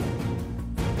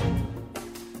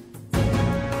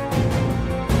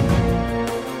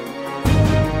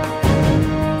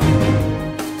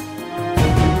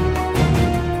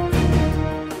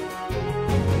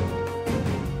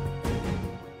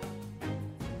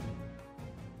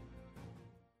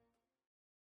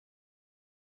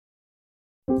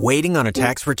 Waiting on a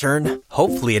tax return?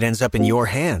 Hopefully it ends up in your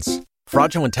hands.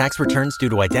 Fraudulent tax returns due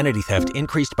to identity theft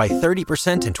increased by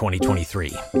 30% in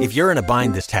 2023. If you're in a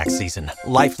bind this tax season,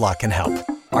 LifeLock can help.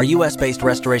 Our U.S.-based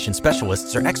restoration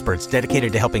specialists are experts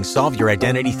dedicated to helping solve your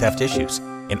identity theft issues.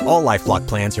 And all LifeLock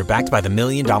plans are backed by the $1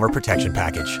 Million Protection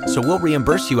Package. So we'll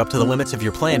reimburse you up to the limits of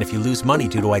your plan if you lose money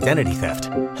due to identity theft.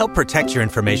 Help protect your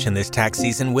information this tax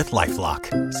season with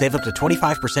LifeLock. Save up to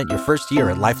 25% your first year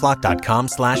at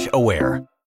LifeLock.com/aware.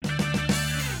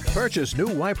 Purchase new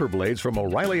wiper blades from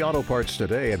O'Reilly Auto Parts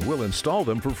today and we'll install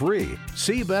them for free.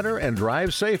 See better and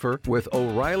drive safer with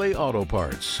O'Reilly Auto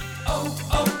Parts.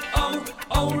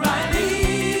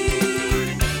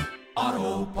 O'Reilly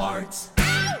Auto Parts.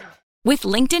 With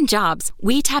LinkedIn Jobs,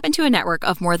 we tap into a network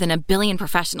of more than 1 billion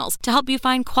professionals to help you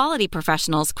find quality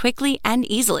professionals quickly and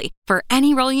easily for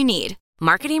any role you need.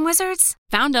 Marketing wizards?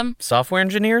 Found them. Software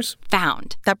engineers?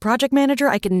 Found. That project manager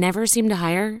I could never seem to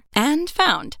hire? And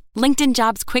found. LinkedIn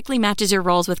Jobs quickly matches your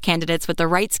roles with candidates with the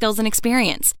right skills and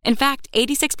experience. In fact,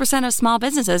 86% of small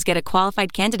businesses get a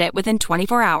qualified candidate within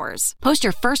 24 hours. Post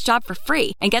your first job for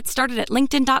free and get started at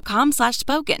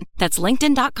linkedin.com/spoken. That's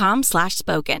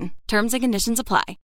linkedin.com/spoken. Terms and conditions apply.